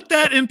put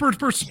that in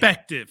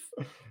perspective,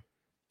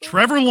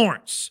 Trevor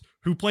Lawrence,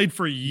 who played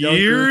for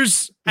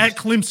years at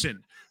Clemson,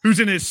 who's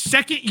in his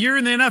 2nd year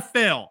in the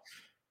NFL,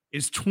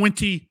 is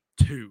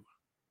 22.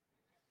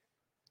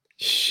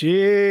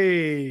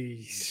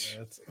 Jeez.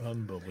 That's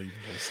unbelievable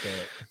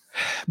stuff.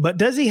 But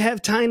does he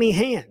have tiny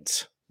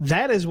hands?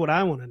 That is what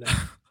I want to know.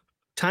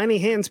 Tiny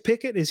hands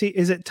Pickett? Is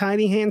it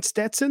tiny hands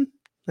Stetson?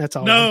 That's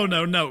all. No.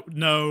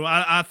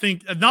 I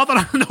think not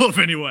that I know of,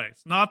 anyways.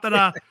 Not that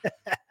I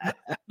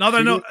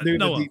know. Do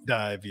a deep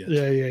dive. Yes.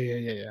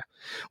 Yeah.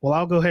 Well,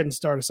 I'll go ahead and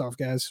start us off,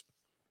 guys.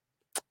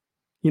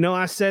 You know,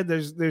 I said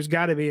there's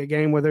got to be a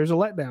game where there's a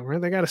letdown,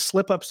 right? They got to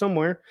slip up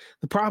somewhere.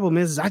 The problem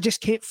is I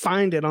just can't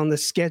find it on the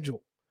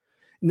schedule.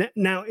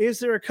 Now, is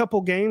there a couple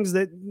games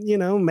that, you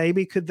know,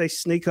 maybe could they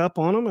sneak up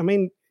on them? I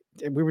mean,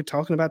 we were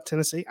talking about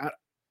Tennessee.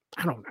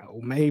 I don't know,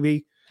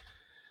 maybe.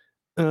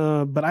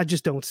 But I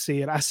just don't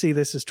see it. I see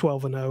this as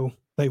 12-0.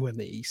 They win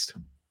the East.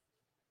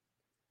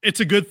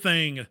 It's a good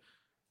thing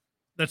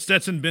that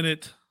Stetson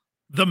Bennett,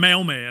 the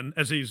mailman,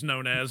 as he's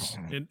known as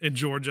in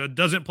Georgia,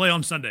 doesn't play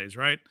on Sundays,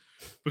 right?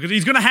 Because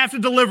he's going to have to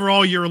deliver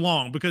all year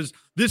long, because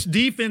this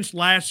defense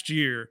last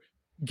year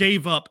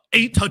gave up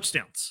 8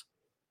 touchdowns.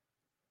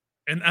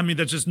 And, I mean,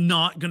 that's just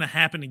not going to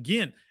happen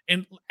again.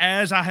 And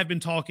as I have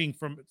been talking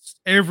from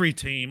every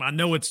team, I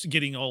know it's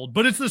getting old,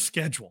 but it's the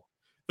schedule.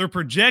 Their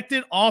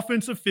projected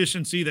offense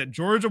efficiency that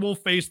Georgia will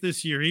face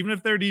this year, even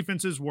if their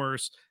defense is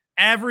worse,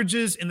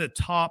 averages in the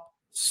top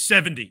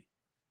 70.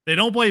 They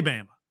don't play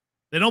Bama.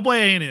 They don't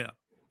play A&M.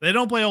 They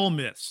don't play Ole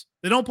Miss.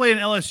 They don't play an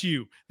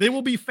LSU. They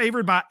will be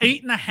favored by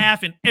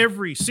 8.5 in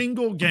every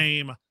single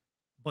game,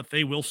 but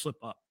they will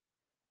slip up.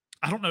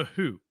 I don't know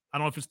who. I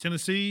don't know if it's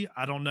Tennessee.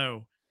 I don't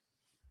know.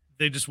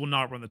 They just will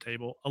not run the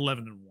table.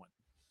 11-1.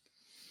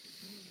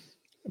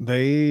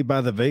 They, by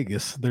the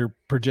Vegas, they're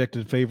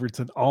projected favorites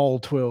in all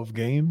 12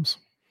 games.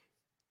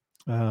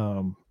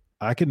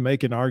 I can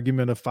make an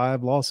argument of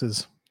 5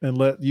 losses and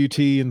let UT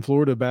and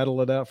Florida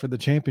battle it out for the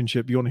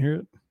championship. You want to hear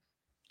it?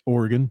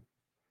 Oregon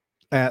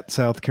at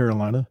South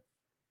Carolina,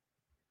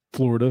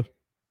 Florida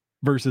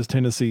versus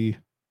Tennessee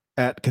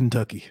at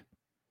Kentucky.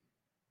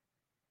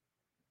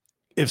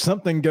 If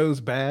something goes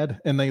bad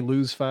and they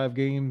lose 5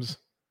 games,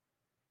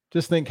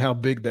 just think how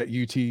big that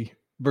UT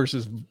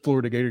versus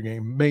Florida Gator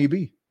game may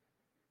be.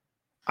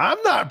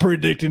 I'm not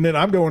predicting it.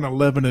 I'm going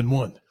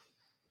 11-1.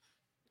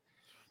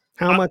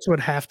 How much would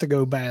have to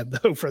go bad,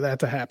 though, for that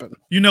to happen?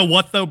 You know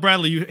what, though,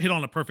 Bradley? You hit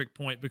on a perfect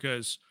point,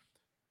 because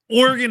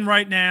Oregon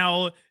right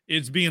now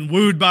is being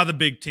wooed by the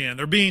Big Ten.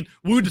 They're being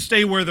wooed to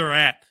stay where they're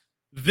at.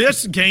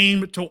 This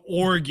game to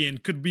Oregon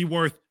could be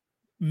worth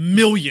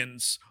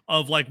millions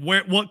of, like,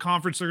 what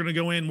conference they're going to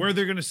go in, where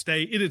they're going to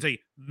stay. It is a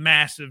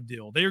massive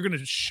deal. They are going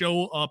to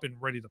show up and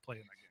ready to play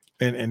in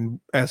that game. And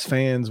as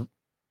fans,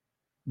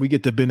 we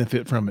get to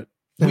benefit from it.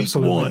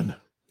 Absolutely. Week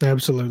 1.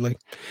 Absolutely.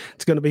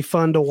 It's going to be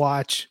fun to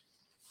watch.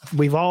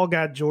 We've all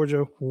got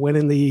Georgia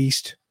winning the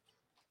East.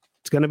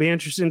 It's going to be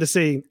interesting to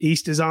see.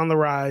 East is on the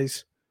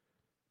rise.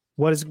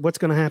 What's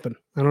going to happen?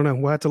 I don't know.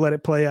 We'll have to let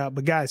it play out.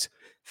 But guys,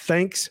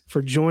 thanks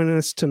for joining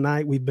us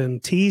tonight. We've been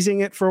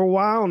teasing it for a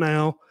while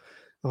now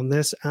on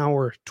this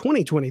our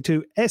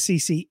 2022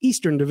 SEC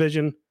Eastern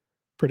Division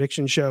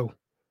prediction show.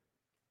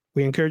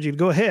 We encourage you to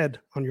go ahead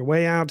on your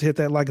way out, hit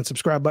that like and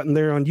subscribe button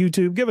there on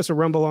YouTube. Give us a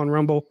rumble on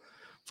Rumble.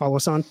 Follow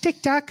us on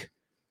TikTok,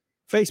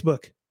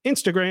 Facebook,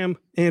 Instagram,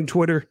 and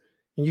Twitter.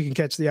 And you can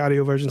catch the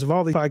audio versions of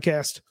all the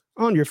podcasts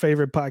on your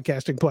favorite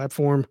podcasting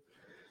platform.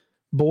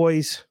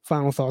 Boys,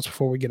 final thoughts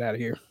before we get out of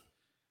here.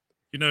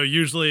 You know,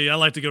 usually I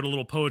like to go to a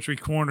little poetry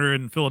corner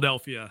in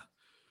Philadelphia.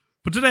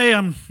 But today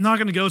I'm not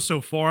going to go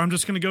so far. I'm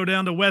just going to go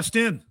down to West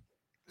End.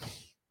 And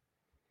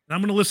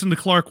I'm going to listen to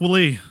Clark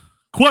Lea.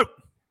 Quote,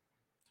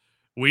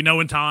 "We know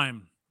in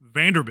time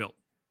Vanderbilt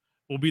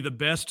will be the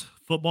best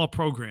football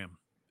program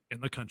in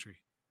the country."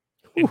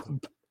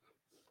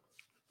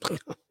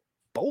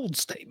 Bold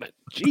statement.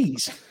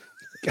 Jeez.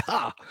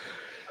 God.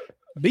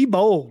 Be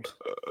bold.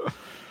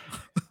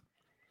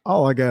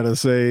 All I got to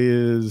say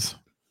is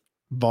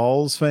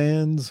Vols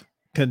fans,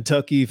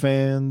 Kentucky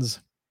fans,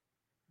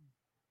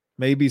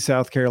 maybe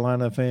South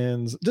Carolina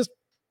fans, just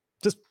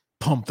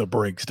pump the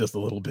brakes just a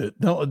little bit.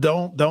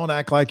 Don't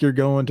act like you're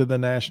going to the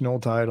national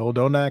title.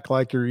 Don't act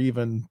like you're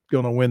even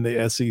going to win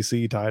the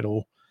SEC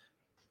title.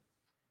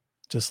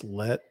 Just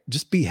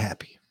be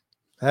happy.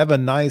 Have a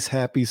nice,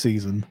 happy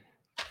season.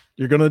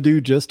 You're going to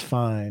do just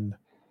fine.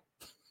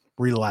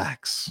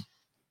 Relax.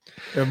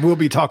 And we'll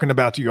be talking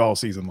about you all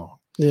season long.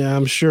 Yeah,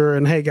 I'm sure.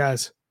 And hey,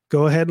 guys,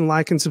 go ahead and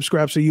like and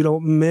subscribe so you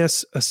don't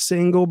miss a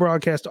single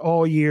broadcast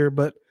all year.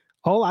 But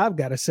all I've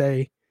got to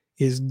say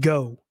is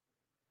go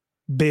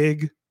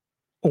Big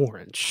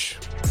Orange.